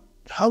you know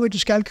how it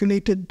is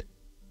calculated?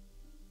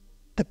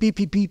 The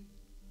PPP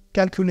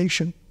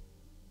calculation.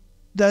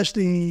 That's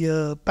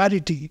the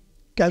parity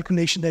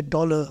calculation at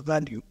dollar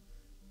value.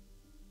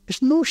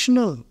 It's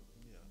notional.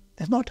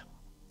 There's not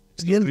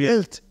real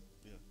wealth.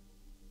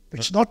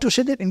 It's not to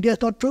say that India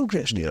has not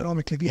progressed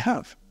economically. We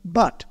have.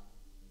 But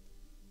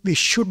we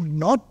should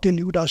not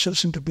delude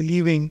ourselves into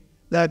believing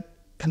that,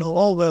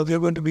 oh, well, we're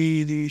going to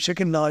be the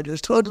second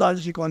largest, third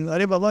largest economy.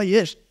 Arey Baba,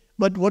 yes.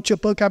 But what's your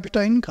per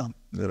capita income?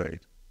 Right.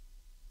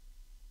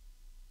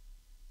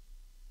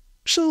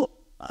 So,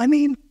 I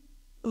mean,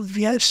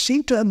 we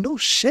seem to have no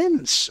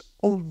sense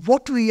of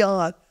what we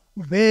are,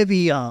 where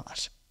we are.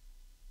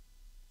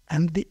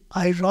 And the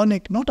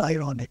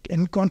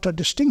in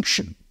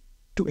contradistinction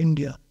to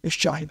India is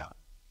China.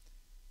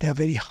 They are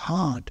very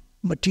hard,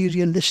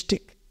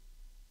 materialistic.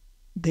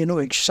 They know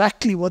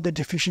exactly what the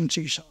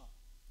deficiencies are,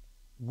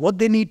 what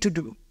they need to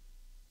do,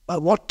 by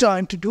what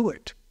time to do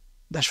it.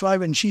 That's why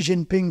when Xi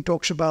Jinping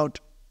talks about,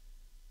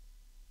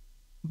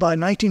 by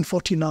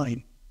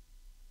 1949,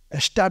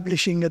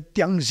 establishing a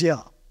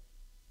Tianxia.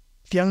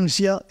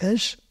 Tianxia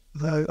is,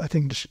 I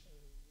think,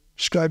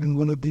 described in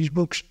one of these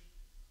books,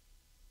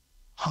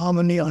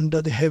 harmony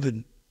under the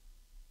heaven.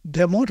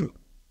 Their model,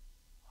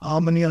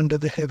 harmony under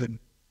the heaven.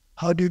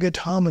 How do you get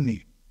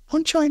harmony?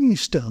 On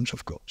Chinese terms,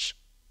 of course.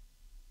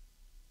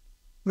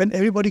 When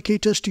everybody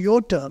caters to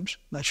your terms,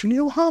 naturally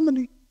you have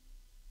harmony.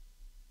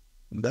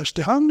 And that's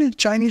the harmony the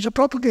Chinese are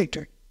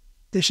propagating.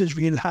 This is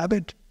real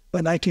habit by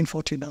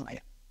 1949.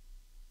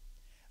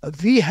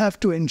 We have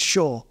to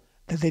ensure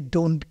that they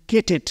don't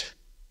get it.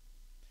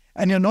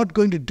 And you're not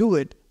going to do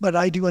it by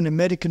riding on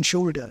American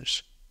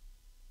shoulders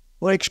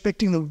or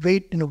expecting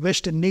the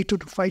Western NATO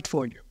to fight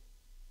for you.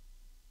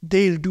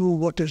 They'll do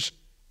what is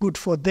good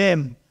for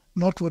them,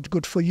 not what's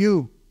good for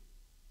you.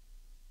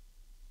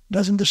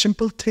 Doesn't the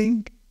simple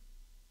thing,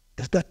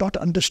 is that not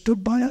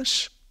understood by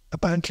us?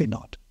 Apparently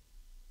not.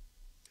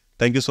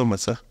 Thank you so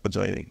much, sir, for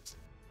joining.